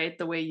change, right?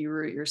 The way you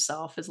root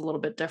yourself is a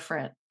little bit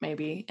different,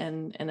 maybe.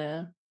 And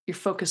you're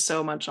focused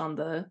so much on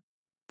the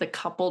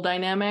couple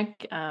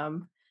dynamic.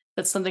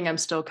 That's something I'm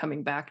still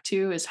coming back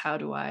to, is how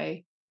do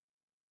I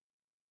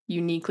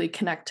uniquely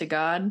connect to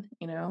God,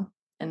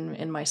 and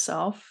in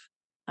myself.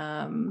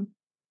 Um,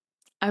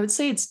 I would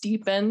say it's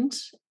deepened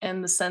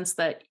in the sense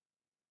that,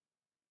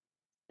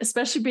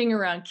 especially being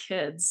around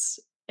kids,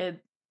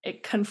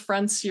 it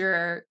confronts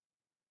the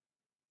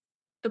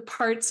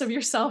parts of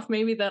yourself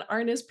maybe that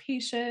aren't as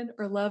patient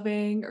or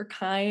loving or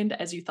kind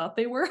as you thought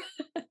they were.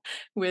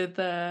 With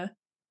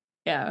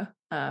yeah,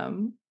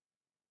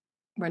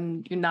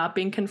 when you're not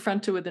being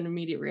confronted with an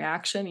immediate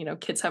reaction.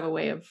 Kids have a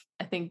way of,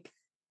 I think,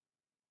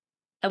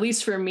 at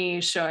least for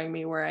me, showing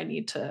me where I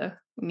need to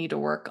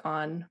work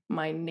on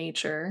my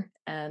nature.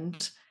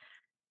 And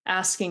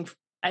asking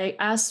I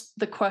ask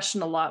the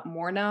question a lot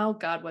more now: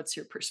 God, what's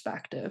your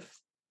perspective?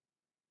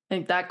 I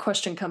think that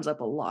question comes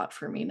up a lot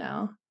for me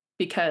now,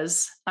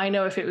 because I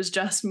know if it was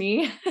just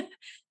me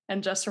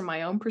and just from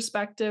my own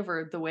perspective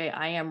or the way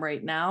I am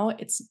right now,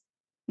 it's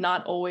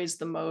not always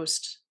the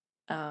most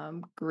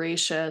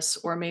gracious,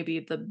 or maybe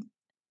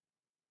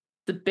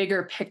the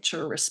bigger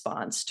picture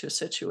response to a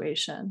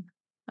situation,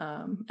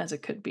 as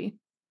it could be.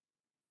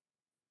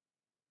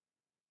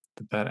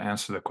 Did that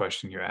answer the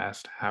question you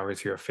asked? How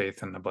is your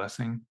faith in the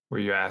blessing? Were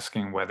you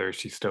asking whether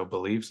she still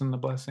believes in the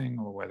blessing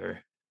or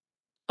whether?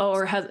 Oh,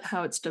 or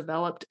how it's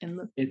developed in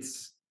the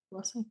It's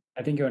blessing.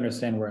 I think you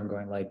understand where I'm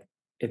going. Like,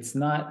 it's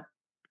not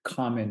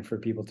common for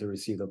people to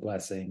receive the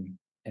blessing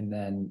and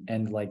then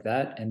end like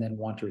that and then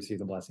want to receive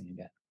the blessing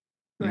again.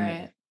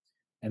 Right.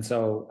 And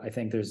so I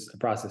think there's a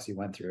process you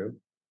went through,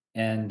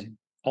 and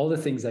all the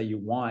things that you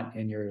want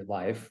in your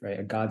life, right?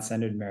 A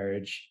God-centered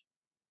marriage,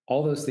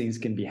 all those things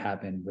can be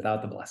happen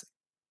without the blessing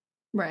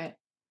Right.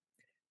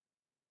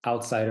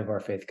 outside of our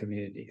faith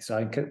community. So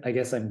I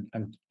guess I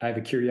have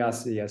a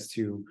curiosity as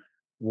to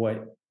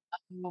what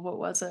Well, what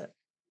was it?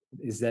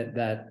 is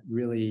that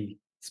really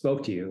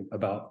spoke to you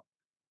about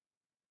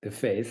the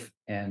faith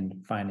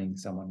and finding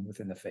someone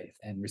within the faith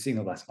and receiving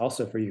the blessing.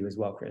 Also for you as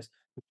well, Kris.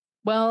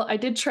 Well, I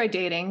did try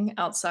dating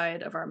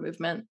outside of our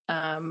movement.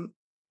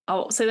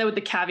 I'll say that with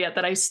the caveat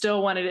that I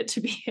still wanted it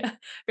to be a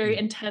very Mm.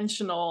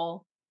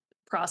 intentional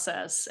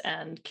process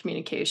and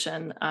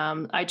communication.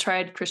 I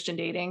tried Christian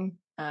dating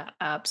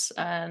apps,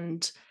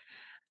 and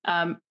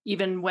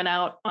even went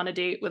out on a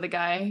date with a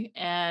guy,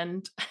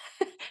 and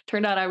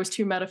turned out I was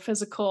too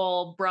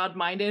metaphysical,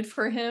 broad-minded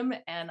for him.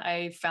 And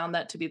I found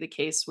that to be the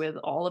case with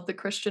all of the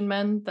Christian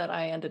men that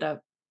I ended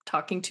up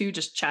talking to,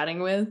 just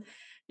chatting with.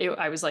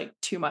 I was like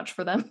too much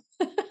for them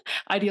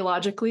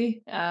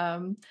ideologically.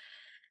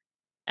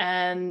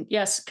 And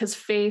yes, because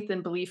faith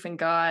and belief in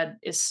God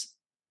is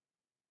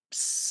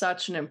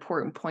such an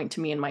important point to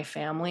me and my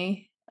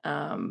family.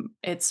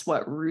 It's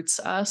what roots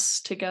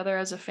us together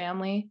as a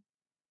family.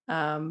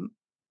 Um,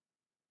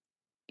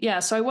 yeah,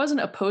 so I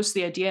wasn't opposed to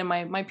the idea.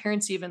 My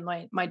parents, even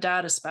my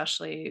dad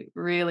especially,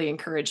 really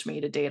encouraged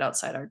me to date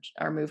outside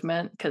our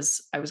movement,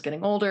 because I was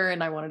getting older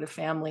and I wanted a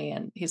family.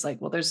 And he's like,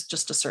 well, there's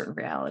just a certain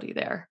reality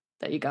there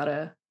that you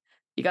gotta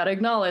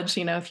acknowledge.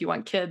 If you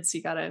want kids,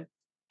 you gotta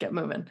get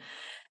moving.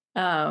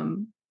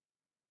 Um,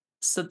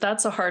 so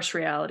that's a harsh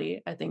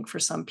reality, I think, for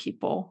some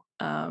people.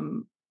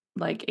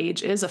 Like,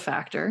 age is a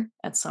factor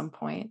at some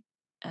point.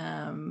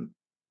 Um,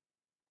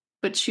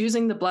 but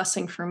choosing the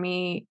blessing for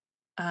me,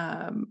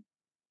 um,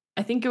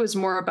 I think it was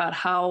more about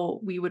how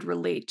we would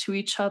relate to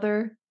each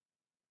other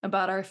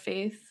about our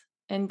faith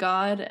in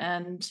God.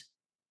 And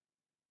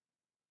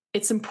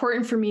it's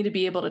important for me to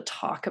be able to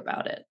talk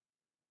about it,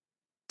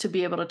 to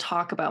be able to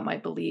talk about my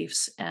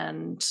beliefs.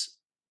 And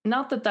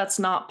not that that's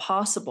not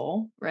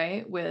possible,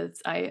 right?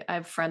 I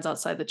have friends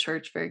outside the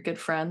church, very good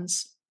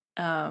friends.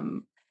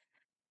 Um,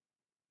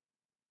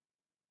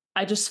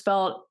 I just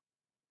felt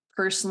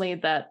personally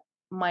that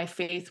my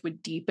faith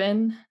would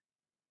deepen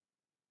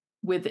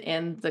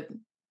within the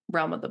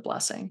realm of the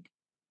blessing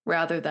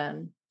rather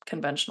than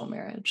conventional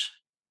marriage.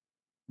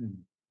 Mm.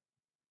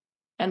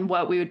 And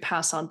what we would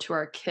pass on to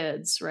our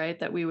kids, right?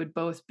 That we would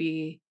both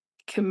be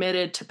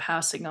committed to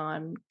passing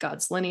on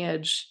God's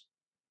lineage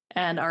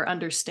and our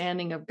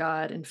understanding of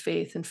God and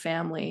faith and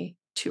family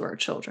to our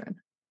children.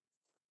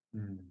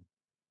 Mm.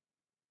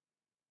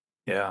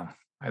 Yeah,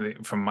 I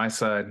think from my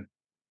side,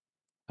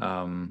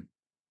 um,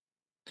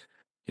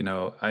 you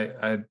know,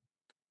 I'd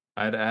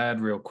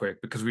add real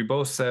quick because we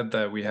both said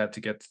that we had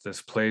to get to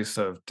this place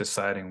of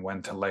deciding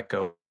when to let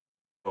go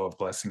of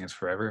blessing is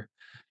forever.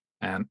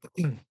 And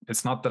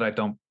it's not that I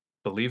don't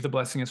believe the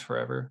blessing is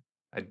forever.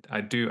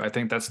 I do. I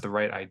think that's the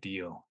right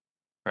ideal,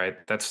 right?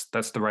 That's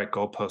the right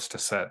goalpost to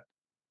set.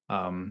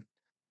 Um,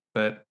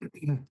 but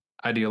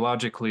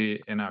ideologically,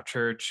 in our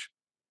church,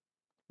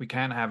 we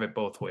can't have it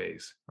both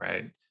ways,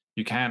 right?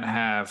 You can't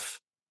have,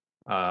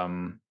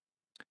 um,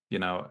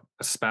 a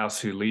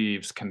spouse who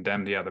leaves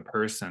condemn the other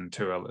person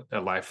to a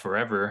life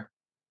forever,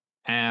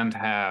 and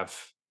have,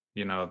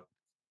 you know,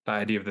 the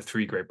idea of the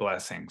three great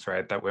blessings,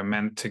 right? That we're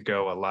meant to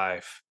go a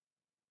life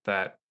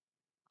that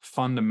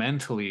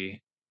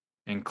fundamentally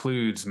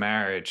includes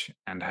marriage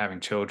and having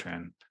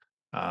children,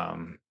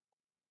 um,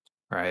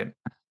 right?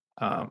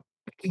 Um,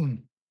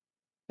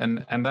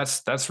 and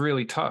that's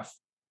really tough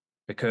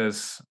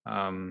because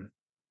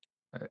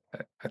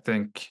I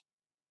think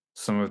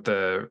some of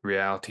the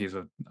realities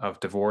of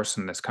divorce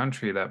in this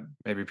country that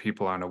maybe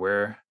people aren't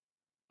aware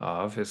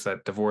of is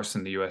that divorce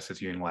in the US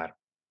is unilateral.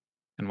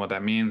 And what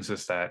that means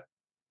is that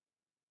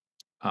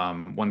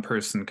one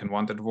person can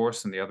want the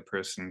divorce and the other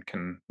person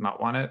can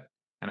not want it,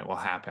 and it will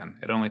happen.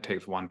 It only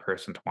takes one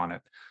person to want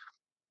it.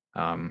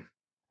 Um,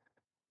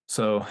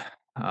 so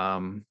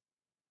um,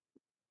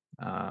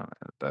 uh,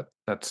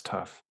 that's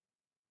tough.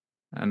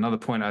 Another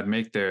point I'd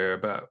make there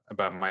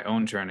about my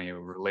own journey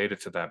related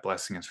to that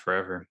blessing is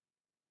forever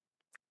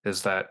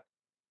is that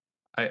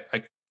I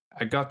I,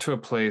 I got to a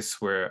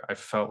place where I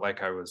felt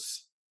like I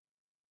was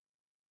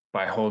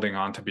by holding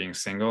on to being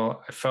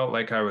single, I felt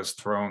like I was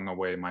throwing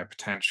away my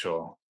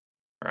potential,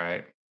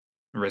 right?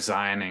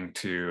 Resigning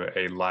to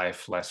a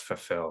life less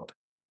fulfilled,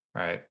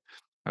 right?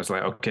 I was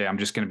like, okay, I'm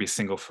just going to be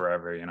single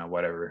forever,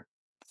 whatever.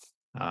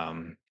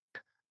 Um,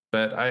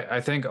 but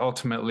I think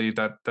ultimately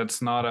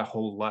that's not a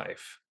whole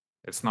life.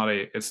 It's not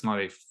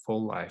a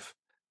full life.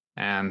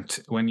 And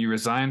when you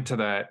resign to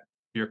that,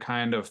 you're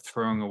kind of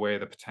throwing away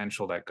the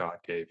potential that God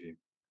gave you,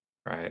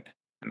 right?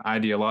 And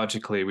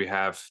ideologically, we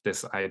have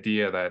this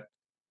idea that,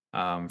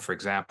 for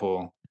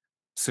example,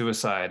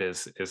 suicide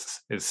is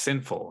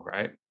sinful,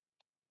 right?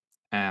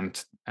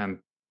 And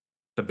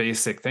the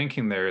basic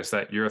thinking there is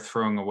that you're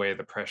throwing away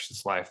the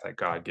precious life that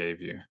God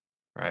gave you,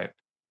 right?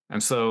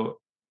 And so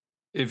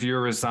if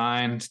you're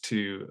resigned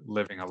to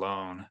living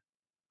alone,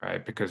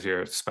 right, because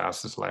your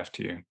spouse has left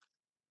you,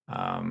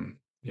 um,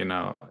 you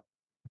know,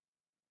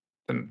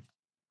 then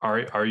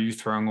are you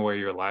throwing away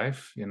your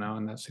life, in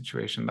that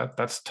situation?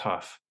 That's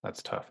tough.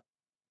 That's tough.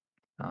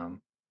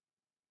 Um,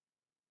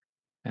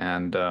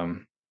 and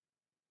and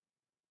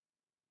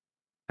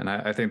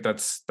I think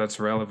that's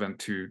relevant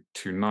to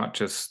not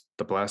just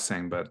the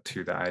blessing, but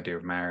to the idea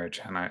of marriage.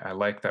 And I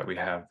like that we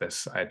have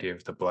this idea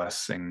of the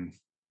blessing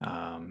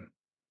um,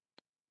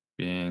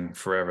 being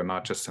forever,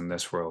 not just in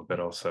this world,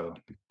 but also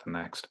the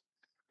next.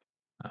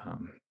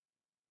 Um,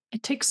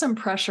 It takes some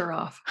pressure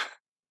off,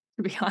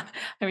 to be honest.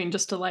 I mean,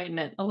 just to lighten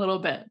it a little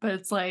bit. But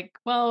it's like,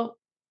 well,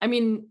 I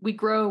mean, we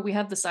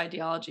have this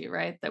ideology,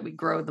 right? That we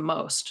grow the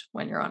most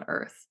when you're on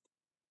Earth.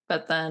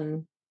 But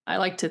then I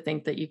like to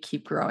think that you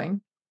keep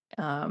growing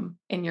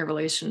in your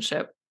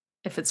relationship.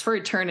 If it's for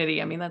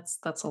eternity, I mean,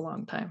 that's a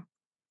long time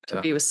to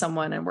yeah, be with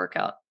someone and work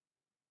out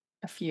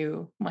a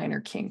few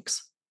minor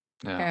kinks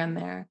yeah, here and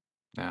there.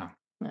 yeah.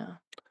 Yeah.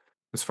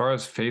 As far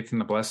as faith in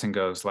the blessing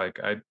goes, like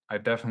I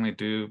definitely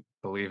do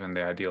believe in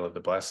the ideal of the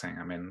blessing.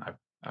 I mean,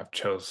 I've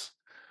chose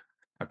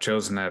I've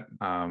chosen it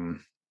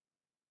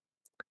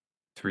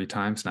three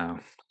times now.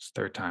 It's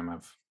the third time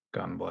I've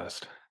gotten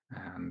blessed,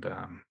 and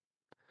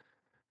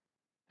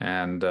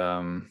and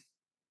um,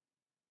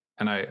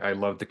 and I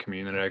love the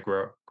community I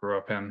grew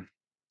up in.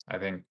 I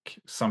think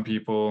some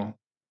people,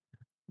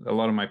 a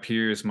lot of my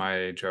peers my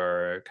age,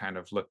 are kind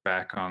of look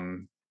back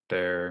on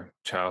their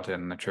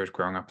childhood in the church,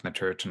 growing up in the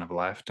church, and have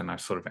left, and I'm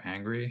sort of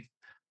angry.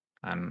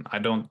 And I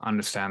don't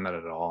understand that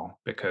at all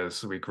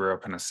because we grew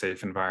up in a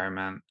safe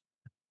environment.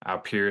 Our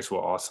peers were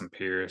awesome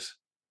peers.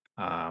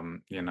 I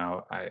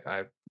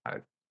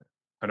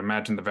would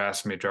imagine the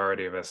vast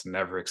majority of us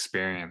never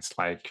experienced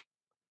like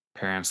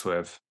parents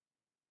with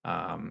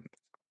um,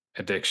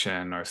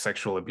 addiction or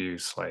sexual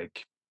abuse.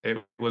 Like it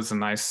was a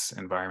nice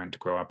environment to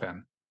grow up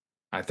in.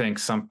 I think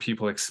some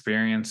people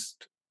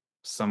experienced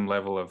some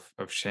level of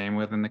shame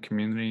within the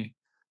community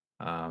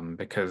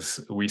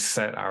because we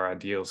set our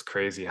ideals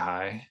crazy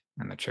high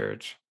in the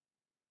church.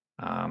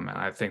 And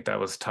I think that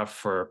was tough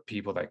for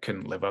people that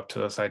couldn't live up to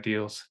those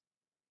ideals,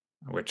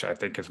 which I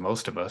think is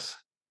most of us.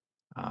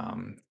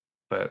 Um,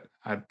 but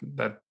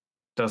that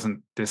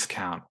doesn't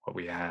discount what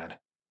we had.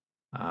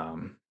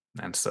 Um,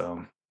 and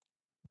so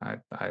I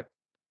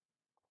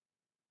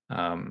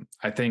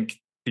I think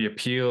the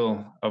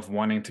appeal of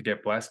wanting to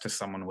get blessed to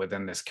someone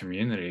within this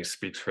community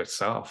speaks for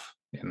itself.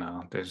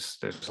 There's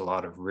a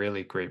lot of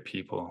really great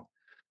people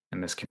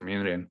in this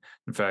community. And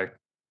in fact,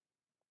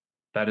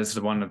 that is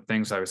one of the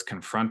things I was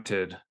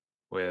confronted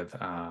with.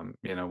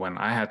 When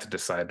I had to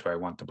decide, do I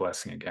want the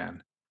blessing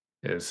again?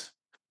 Is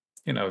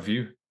if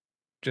you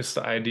just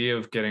the idea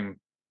of getting,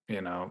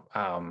 you know,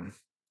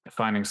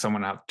 finding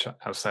someone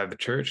outside the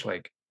church,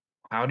 like,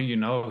 how do you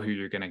know who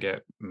you're going to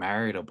get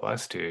married or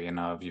blessed to? You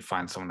know, if you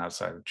find someone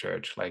outside the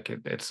church, like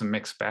it's a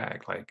mixed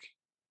bag. Like,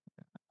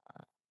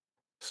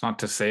 it's not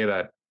to say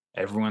that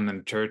everyone in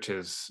the church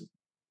is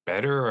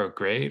better or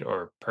great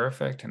or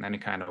perfect in any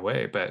kind of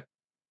way, but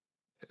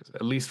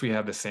at least we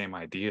have the same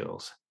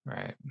ideals,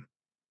 right?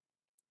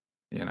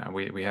 You know,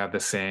 we have the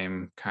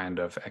same kind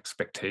of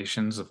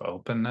expectations of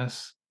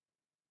openness,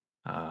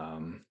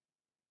 um,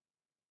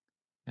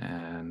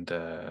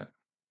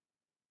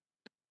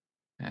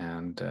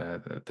 and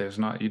there's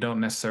not, you don't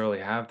necessarily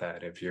have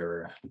that if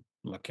you're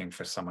looking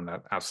for someone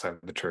that outside of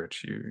the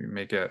church. You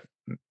may get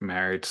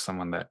married to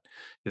someone that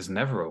is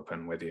never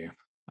open with you,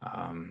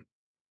 um,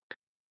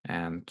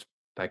 and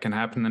that can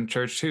happen in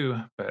church too.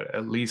 But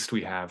at least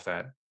we have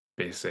that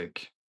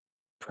basic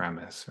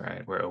premise,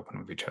 right? We're open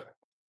with each other.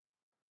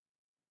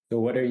 So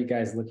what are you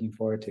guys looking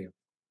forward to?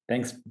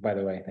 Thanks, by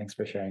the way. Thanks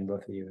for sharing,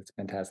 both of you. It's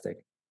fantastic.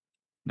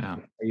 Yeah,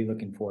 What are you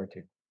looking forward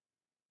to?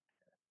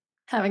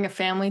 Having a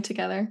family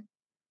together.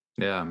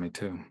 yeah, me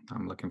too.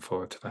 I'm looking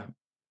forward to that.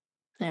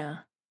 Yeah.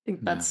 I think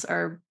Yeah, that's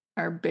our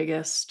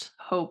biggest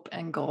hope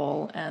and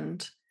goal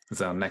and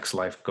it's our next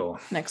life goal.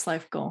 next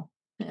life goal.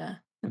 Yeah.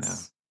 Yeah,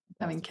 It's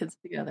having kids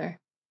together.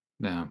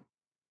 yeah.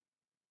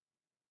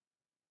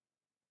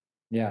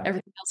 Yeah.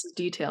 Everything else is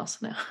details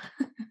now.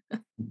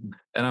 Mhm.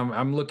 And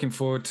I'm looking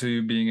forward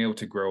to being able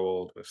to grow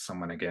old with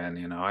someone again.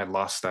 You know, I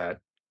lost that.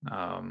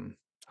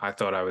 I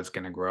thought I was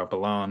going to grow up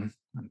alone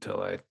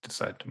until I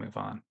decided to move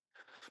on.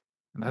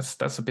 And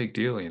that's a big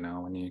deal, you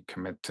know, when you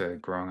commit to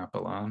growing up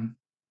alone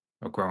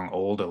or growing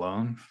old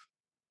alone.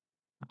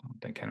 I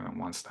don't think anyone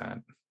wants that.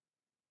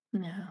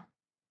 Yeah.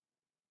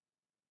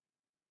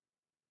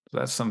 So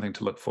that's something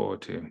to look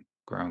forward to,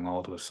 growing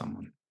old with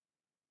someone.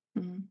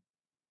 Mhm.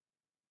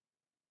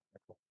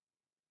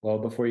 Well,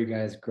 before you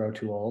guys grow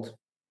too old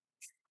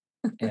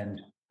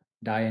and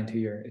die into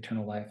your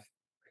eternal life,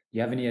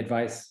 you have any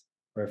advice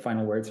or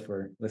final words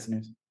for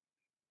listeners?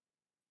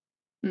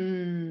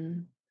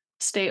 Mm.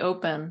 Stay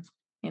open,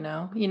 you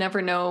know. You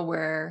never know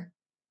where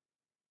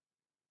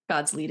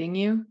God's leading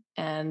you,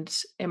 and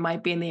it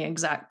might be in the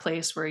exact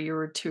place where you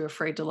were too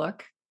afraid to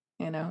look,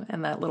 you know,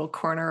 and that little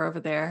corner over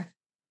there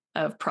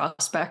of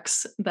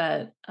prospects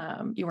that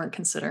you weren't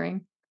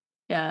considering.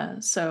 Yeah.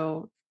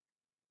 So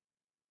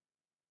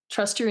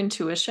trust your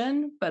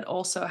intuition, but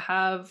also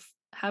have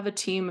a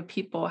team of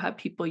people, have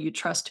people you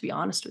trust to be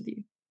honest with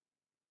you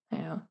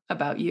know,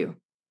 about you,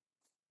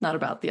 not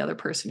about the other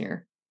person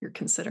you're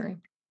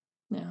considering.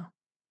 Yeah.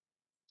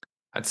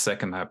 I'd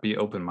second that. Be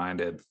open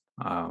minded.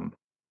 Um,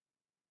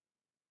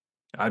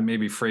 I'd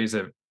maybe phrase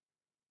it,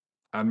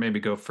 I'd maybe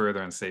go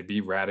further and say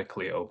be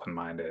radically open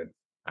minded.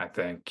 I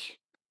think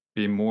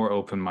be more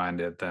open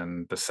minded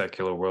than the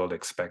secular world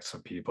expects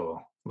of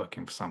people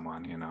looking for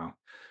someone, you know.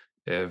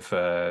 If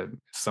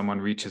someone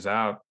reaches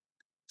out,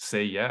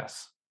 say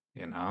yes,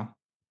 you know.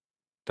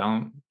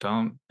 Don't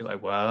be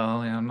like,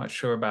 well, I'm not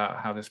sure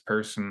about how this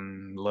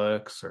person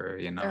looks, or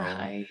Their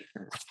height.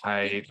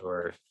 height,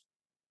 or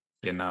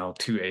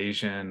too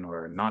Asian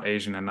or not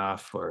Asian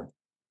enough, or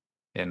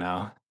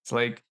it's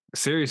like,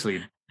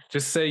 seriously,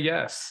 just say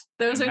yes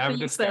Those and are have a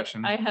things that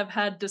discussion. I have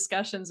had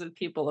discussions with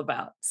people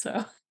about.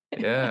 So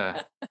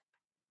Yeah.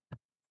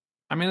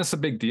 I mean, it's a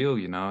big deal,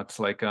 it's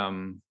like,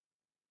 you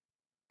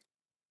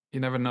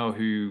never know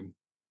who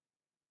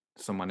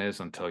someone is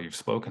until you've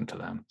spoken to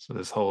them. So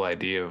this whole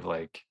idea of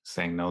like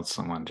saying no to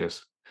someone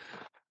just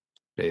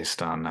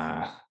based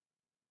on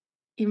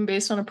even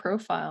based on a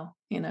profile,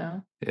 you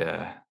know.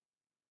 yeah.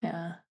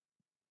 Yeah.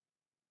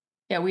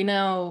 Yeah,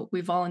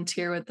 we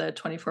volunteer with the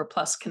 24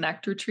 plus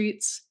connect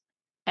retreats.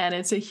 And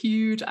it's a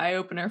huge eye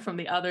opener from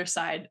the other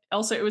side.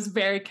 Also, it was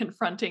very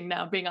confronting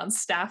now being on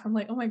staff. I'm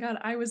like, oh my God,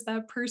 I was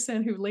that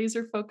person who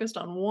laser focused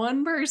on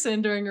one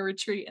person during a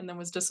retreat and then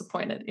was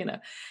disappointed, you know.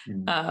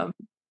 Mm. Um,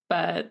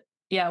 but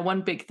yeah,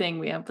 one big thing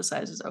we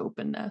emphasize is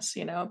openness,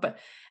 you know, but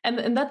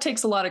and that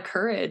takes a lot of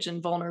courage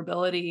and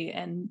vulnerability.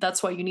 And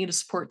that's why you need a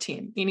support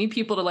team. You need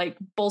people to like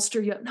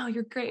bolster you up. No,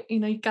 you're great. You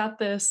know, you got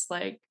this.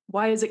 Like,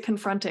 why is it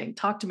confronting?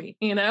 Talk to me,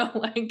 you know,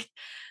 like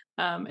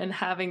and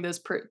having those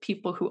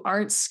people who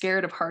aren't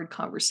scared of hard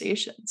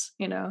conversations,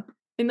 you know. I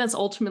think that's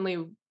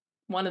ultimately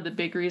one of the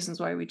big reasons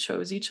why we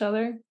chose each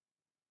other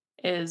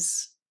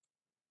is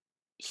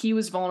he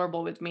was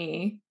vulnerable with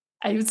me.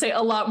 I would say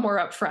a lot more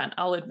upfront.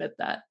 I'll admit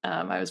that.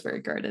 I was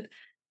very guarded.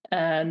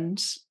 And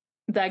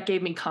that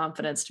gave me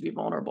confidence to be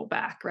vulnerable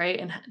back, right?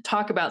 And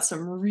talk about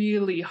some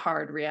really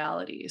hard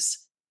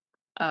realities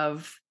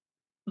of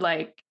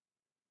like,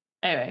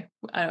 anyway,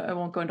 I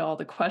won't go into all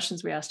the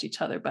questions we asked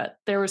each other, but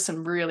there were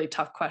some really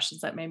tough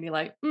questions that made me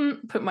like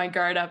put my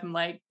guard up and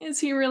like, is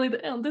he really?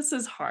 This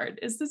is hard.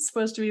 Is this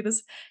supposed to be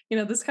this? You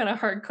know, this kind of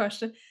hard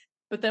question.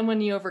 But then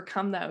when you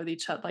overcome that with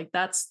each other, like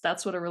that's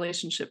what a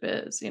relationship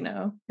is. You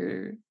know,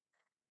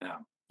 Yeah.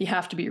 you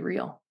have to be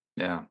real.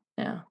 Yeah.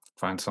 Yeah.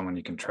 Find someone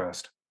you can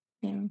trust.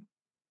 Yeah.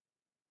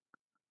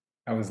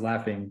 I was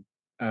laughing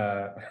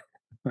uh,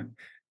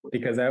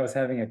 because I was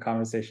having a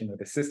conversation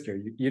with a sister.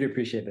 You'd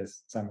appreciate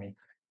this, Sungmi.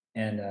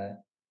 And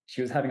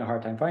she was having a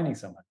hard time finding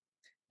someone.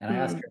 And I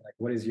asked Mm, her, like,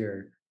 what is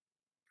your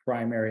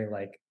primary,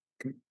 like,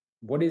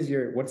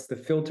 what's the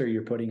filter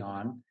you're putting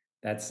on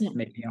that's yeah.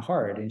 making it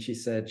hard? And she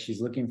said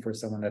she's looking for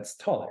someone that's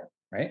taller,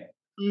 right?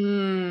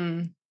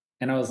 Mm.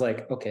 And I was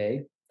like,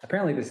 okay,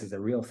 apparently this is a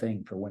real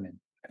thing for women.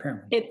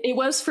 Apparently. It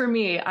was for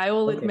me. I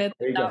will Okay, admit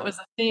there that you that go. was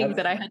a thing That's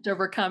that I had to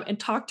overcome and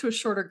talk to a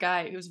shorter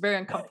guy. It was a very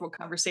uncomfortable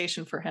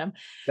conversation for him.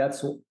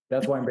 that's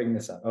that's why I'm bringing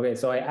this up. Okay,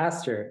 so I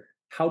asked her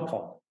how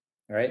tall,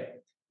 right?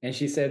 And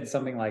she said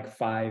something like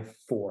 5'4"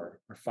 or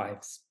 5'5"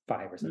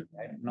 or something,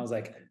 right? And I was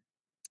like,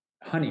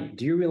 honey,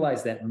 do you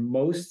realize that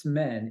most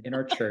men in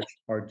our church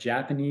are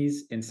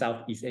Japanese and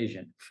Southeast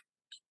Asian?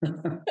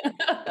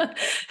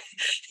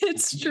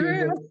 It's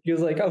true. She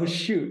was like, oh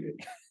shoot,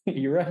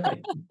 you're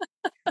right.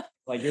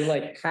 Like you're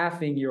like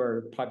halving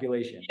your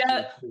population,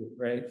 Yeah,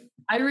 right?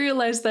 I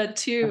realized that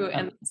too,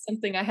 and it's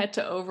something I had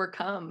to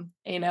overcome,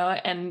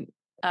 and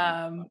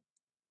um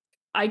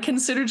I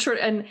considered short,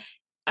 and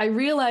I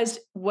realized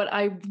what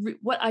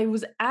I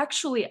was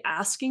actually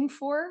asking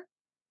for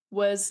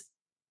was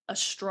a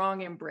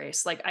strong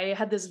embrace. Like I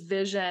had this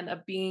vision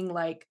of being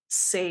like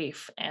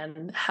safe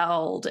and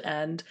held,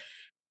 and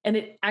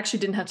it actually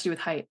didn't have to do with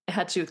height. It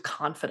had to do with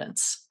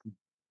confidence.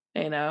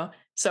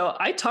 So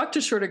I talked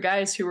to shorter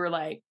guys who were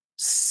like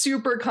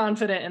super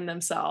confident in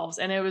themselves,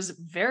 and it was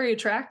very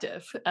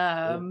attractive.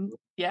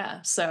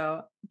 Yeah,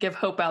 so give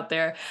hope out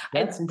there.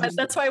 That's But interesting.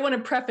 that's why I want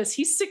to preface,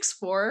 he's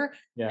 6'4"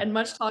 Yeah. and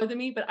much taller than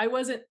me, but I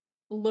wasn't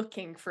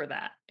looking for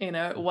that.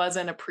 It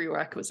wasn't a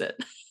prerequisite.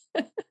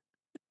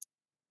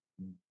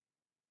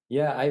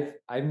 Yeah,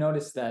 I've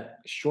noticed that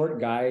short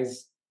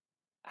guys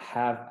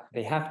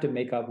they have to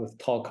make up with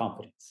tall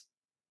confidence.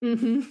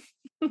 Hmm.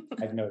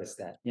 I've noticed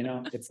that.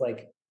 It's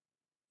like,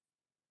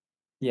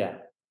 yeah.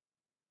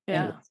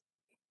 Yeah, Anyways,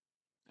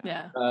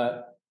 yeah.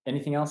 uh,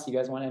 anything else you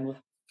guys want to end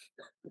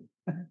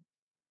with?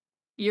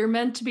 You're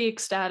meant to be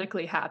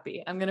ecstatically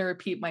happy. I'm going to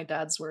repeat my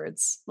dad's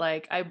words.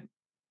 Like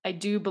I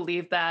do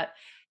believe that.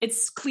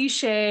 It's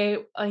cliche,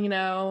 when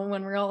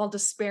we're all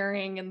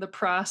despairing in the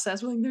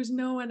process, we're like, there's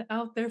no one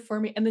out there for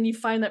me. And then you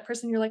find that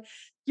person, you're like,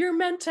 you're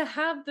meant to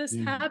have this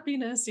Mm.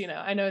 happiness.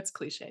 I know it's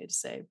cliche to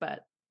say, but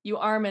you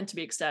are meant to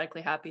be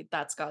ecstatically happy.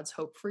 That's God's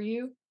hope for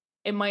you.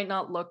 It might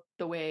not look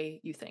the way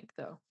you think,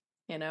 though.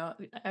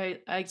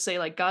 I say,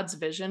 like, God's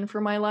vision for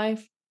my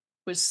life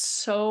was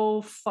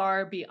so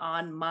far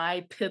beyond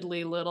my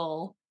piddly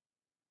little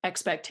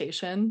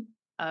expectation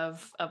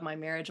of my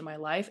marriage and my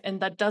life. And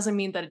that doesn't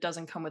mean that it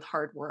doesn't come with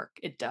hard work.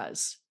 It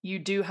does. You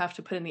do have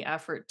to put in the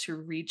effort to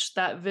reach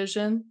that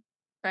vision,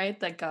 right?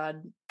 That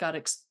God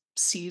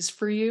sees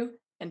for you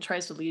and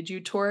tries to lead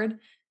you toward.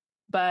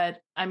 But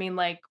I mean,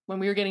 like, when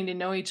we were getting to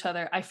know each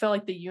other, I felt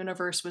like the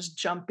universe was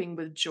jumping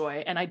with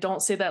joy. And I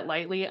don't say that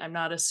lightly. I'm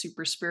not a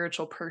super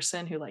spiritual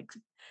person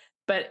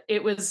but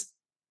it was,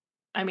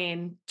 I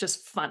mean,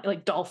 just fun,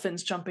 like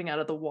dolphins jumping out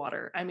of the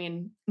water. I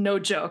mean, no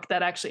joke,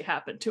 that actually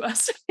happened to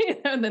us.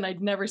 And then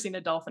I'd never seen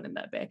a dolphin in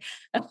that bay.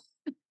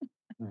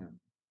 Mm.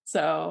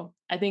 So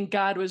I think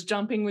God was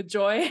jumping with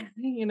joy,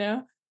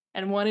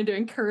 and wanted to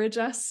encourage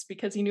us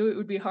because he knew it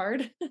would be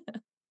hard.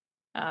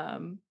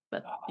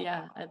 But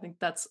yeah, I think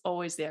that's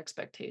always the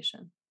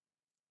expectation.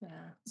 Yeah.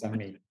 So I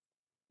mean,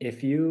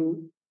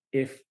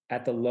 if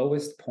at the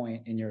lowest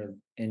point in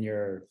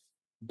your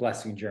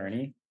blessing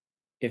journey,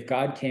 if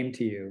God came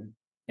to you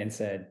and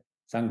said,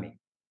 Sungmi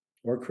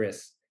or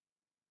Kris,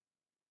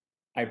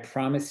 I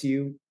promise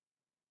you,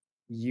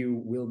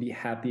 you will be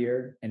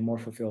happier and more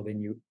fulfilled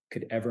than you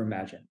could ever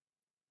imagine.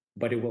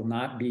 But it will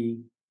not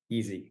be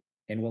easy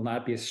and will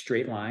not be a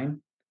straight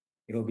line.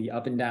 It'll be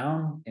up and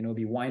down and it'll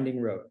be winding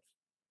road.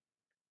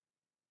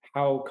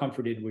 How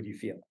comforted would you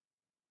feel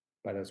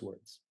by those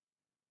words?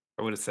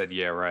 I would have said,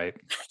 yeah, right.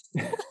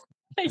 Yeah,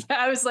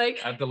 I was like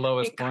At the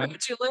lowest point.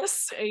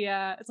 incredulous.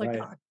 Yeah. It's like,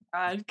 Right. oh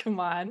God, come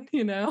on.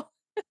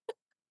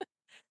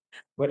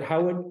 But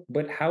how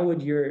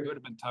would It your would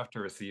have been tough to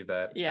receive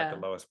that at the Yeah.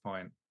 lowest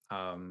point.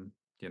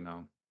 You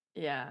know,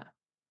 Yeah.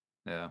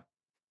 yeah.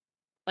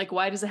 Like,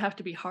 why does it have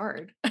to be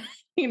hard?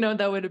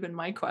 That would have been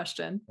my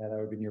question. yeah, that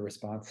would have been your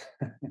response?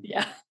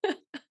 Yeah.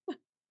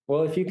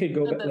 Well, if you could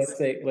go Said back,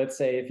 this. let's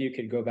say if you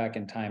could go back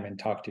in time and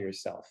talk to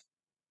yourself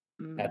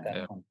at Mm, that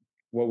Yeah. point,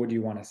 what would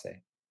you want to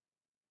say?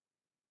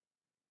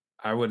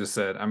 I would have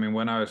said, I mean,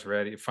 when I was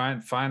ready,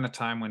 find the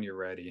time when you're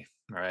ready,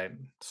 right?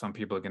 Some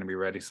people are going to be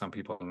ready, some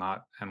people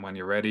not. And when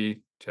you're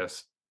ready,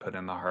 just put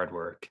in the hard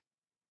work,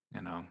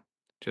 you know.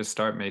 Just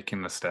start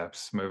making the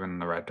steps, moving in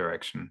the right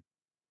direction.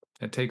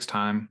 It takes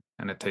time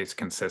and it takes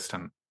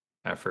consistent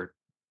effort.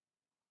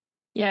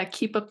 yeah,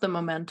 keep up the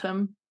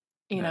momentum.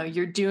 Yeah.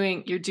 You're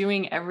doing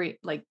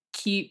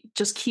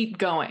keep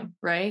going,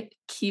 right?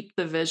 Keep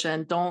the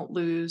vision. Don't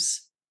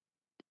lose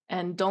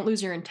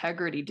your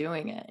integrity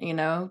doing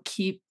it.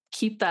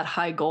 Keep that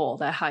high goal,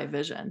 that high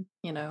vision,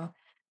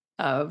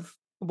 of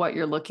what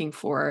you're looking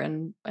for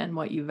and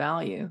what you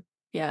value.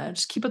 Yeah,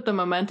 just keep up the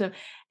momentum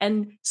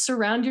and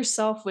surround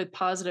yourself with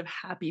positive,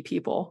 happy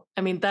people.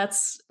 I mean,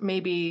 that's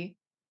maybe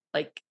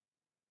like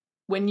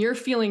when you're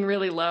feeling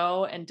really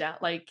low and down,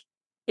 like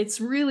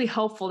it's really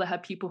helpful to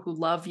have people who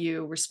love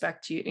you,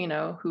 respect you,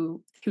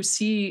 who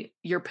see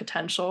your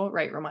potential,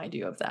 right? Remind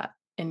you of that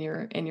in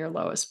your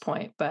lowest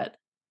point. But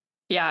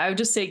yeah, I would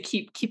just say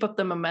keep up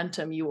the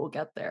momentum. You will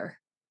get there.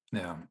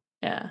 Yeah.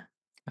 Yeah.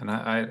 And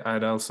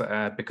I'd also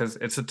add, because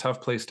it's a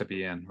tough place to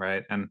be in,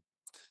 right? And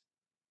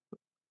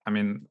I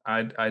mean,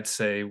 I'd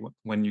say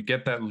when you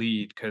get that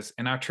lead, because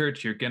in our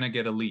church you're gonna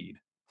get a lead,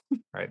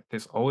 right?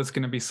 There's always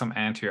gonna be some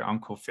aunt or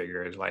uncle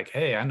figure like,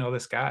 hey, I know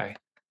this guy.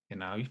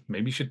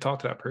 Maybe you should talk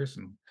to that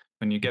person.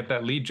 When you get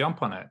that lead,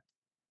 jump on it,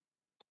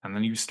 and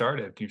then you've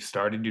started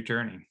your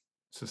journey.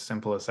 It's as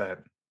simple as that.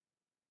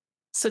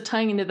 So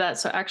tying into that,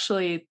 so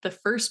actually the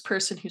first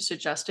person who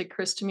suggested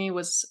Chris to me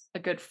was a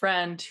good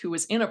friend who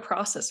was in a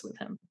process with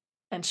him,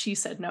 and she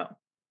said no.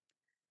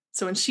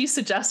 So when she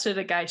suggested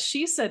a guy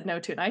she said no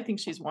to, and I think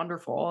she's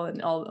wonderful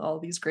and all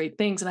these great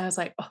things, and I was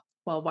like, oh,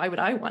 well, why would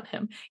I want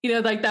him?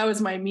 Like that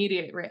was my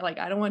immediate like,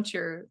 I don't want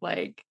your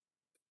like,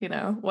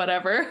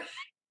 whatever.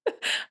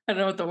 I don't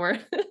know what the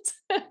word is.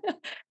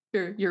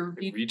 your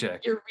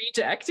Reject. your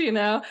reject,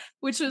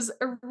 which was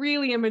a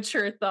really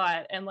immature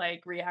thought and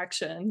like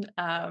reaction,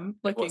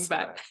 looking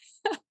back.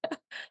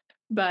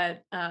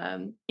 But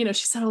she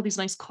said all these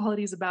nice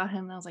qualities about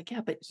him, and I was like,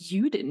 yeah, but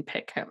you didn't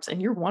pick him,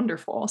 and you're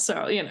wonderful.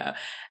 So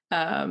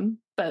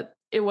but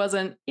it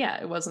wasn't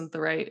the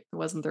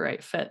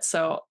right fit.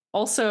 So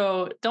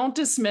also don't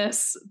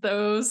dismiss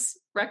those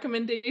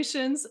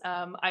recommendations.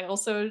 I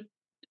also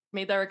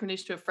made that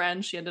recommendation to a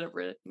friend. She ended up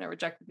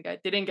rejecting the guy.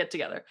 They didn't get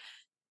together,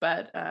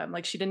 but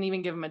like she didn't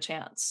even give him a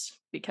chance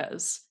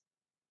because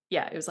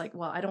it was like,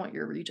 well, I don't want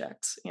your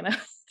rejects.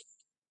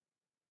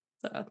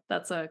 So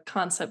that's a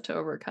concept to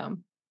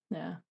overcome.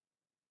 Yeah.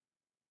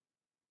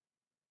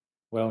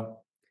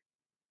 Well,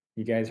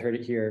 you guys heard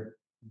it here.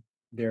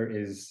 There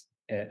is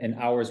an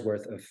hour's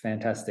worth of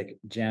fantastic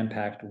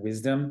jam-packed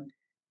wisdom.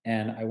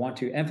 And I want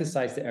to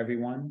emphasize to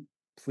everyone,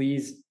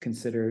 please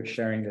consider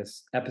sharing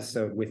this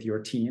episode with your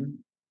team,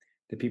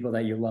 the people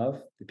that you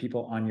love, the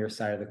people on your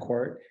side of the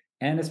court,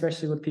 and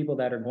especially with people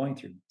that are going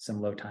through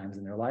some low times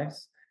in their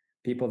lives,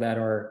 people that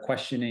are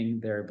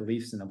questioning their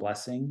beliefs in the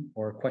blessing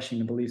or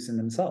questioning the beliefs in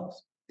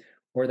themselves,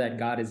 or that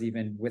God is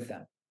even with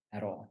them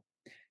at all.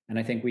 And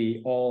I think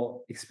we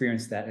all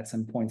experience that at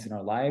some points in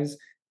our lives.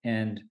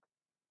 And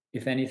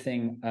if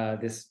anything,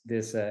 this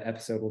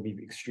episode will be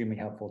extremely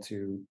helpful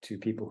to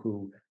people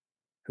who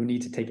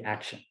need to take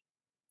action,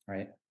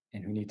 right?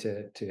 And who need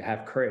to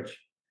have courage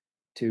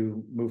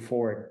to move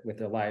forward with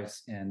their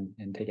lives and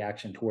take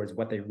action towards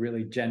what they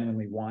really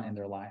genuinely want in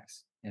their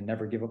lives and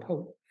never give up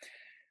hope.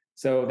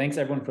 So thanks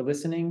everyone for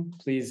listening.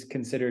 Please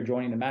consider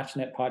joining the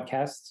MatchNet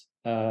podcast.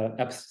 The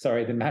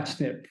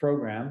MatchNet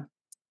program.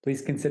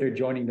 Please consider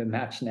joining the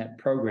MatchNet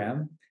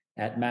program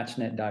at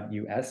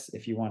matchnet.us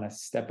if you want a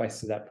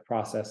step-by-step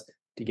process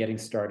to getting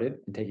started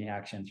and taking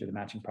action through the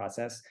matching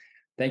process.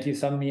 Thank you,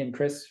 Sungmi and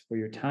Kris, for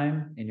your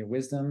time and your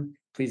wisdom.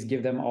 Please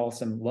give them all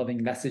some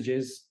loving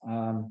messages.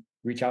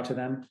 Reach out to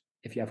them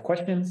if you have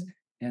questions,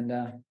 and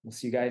we'll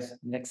see you guys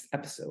next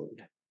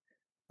episode.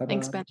 Bye-bye.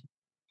 Thanks, Ben.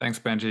 Thanks,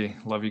 Benji.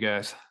 Love you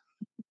guys.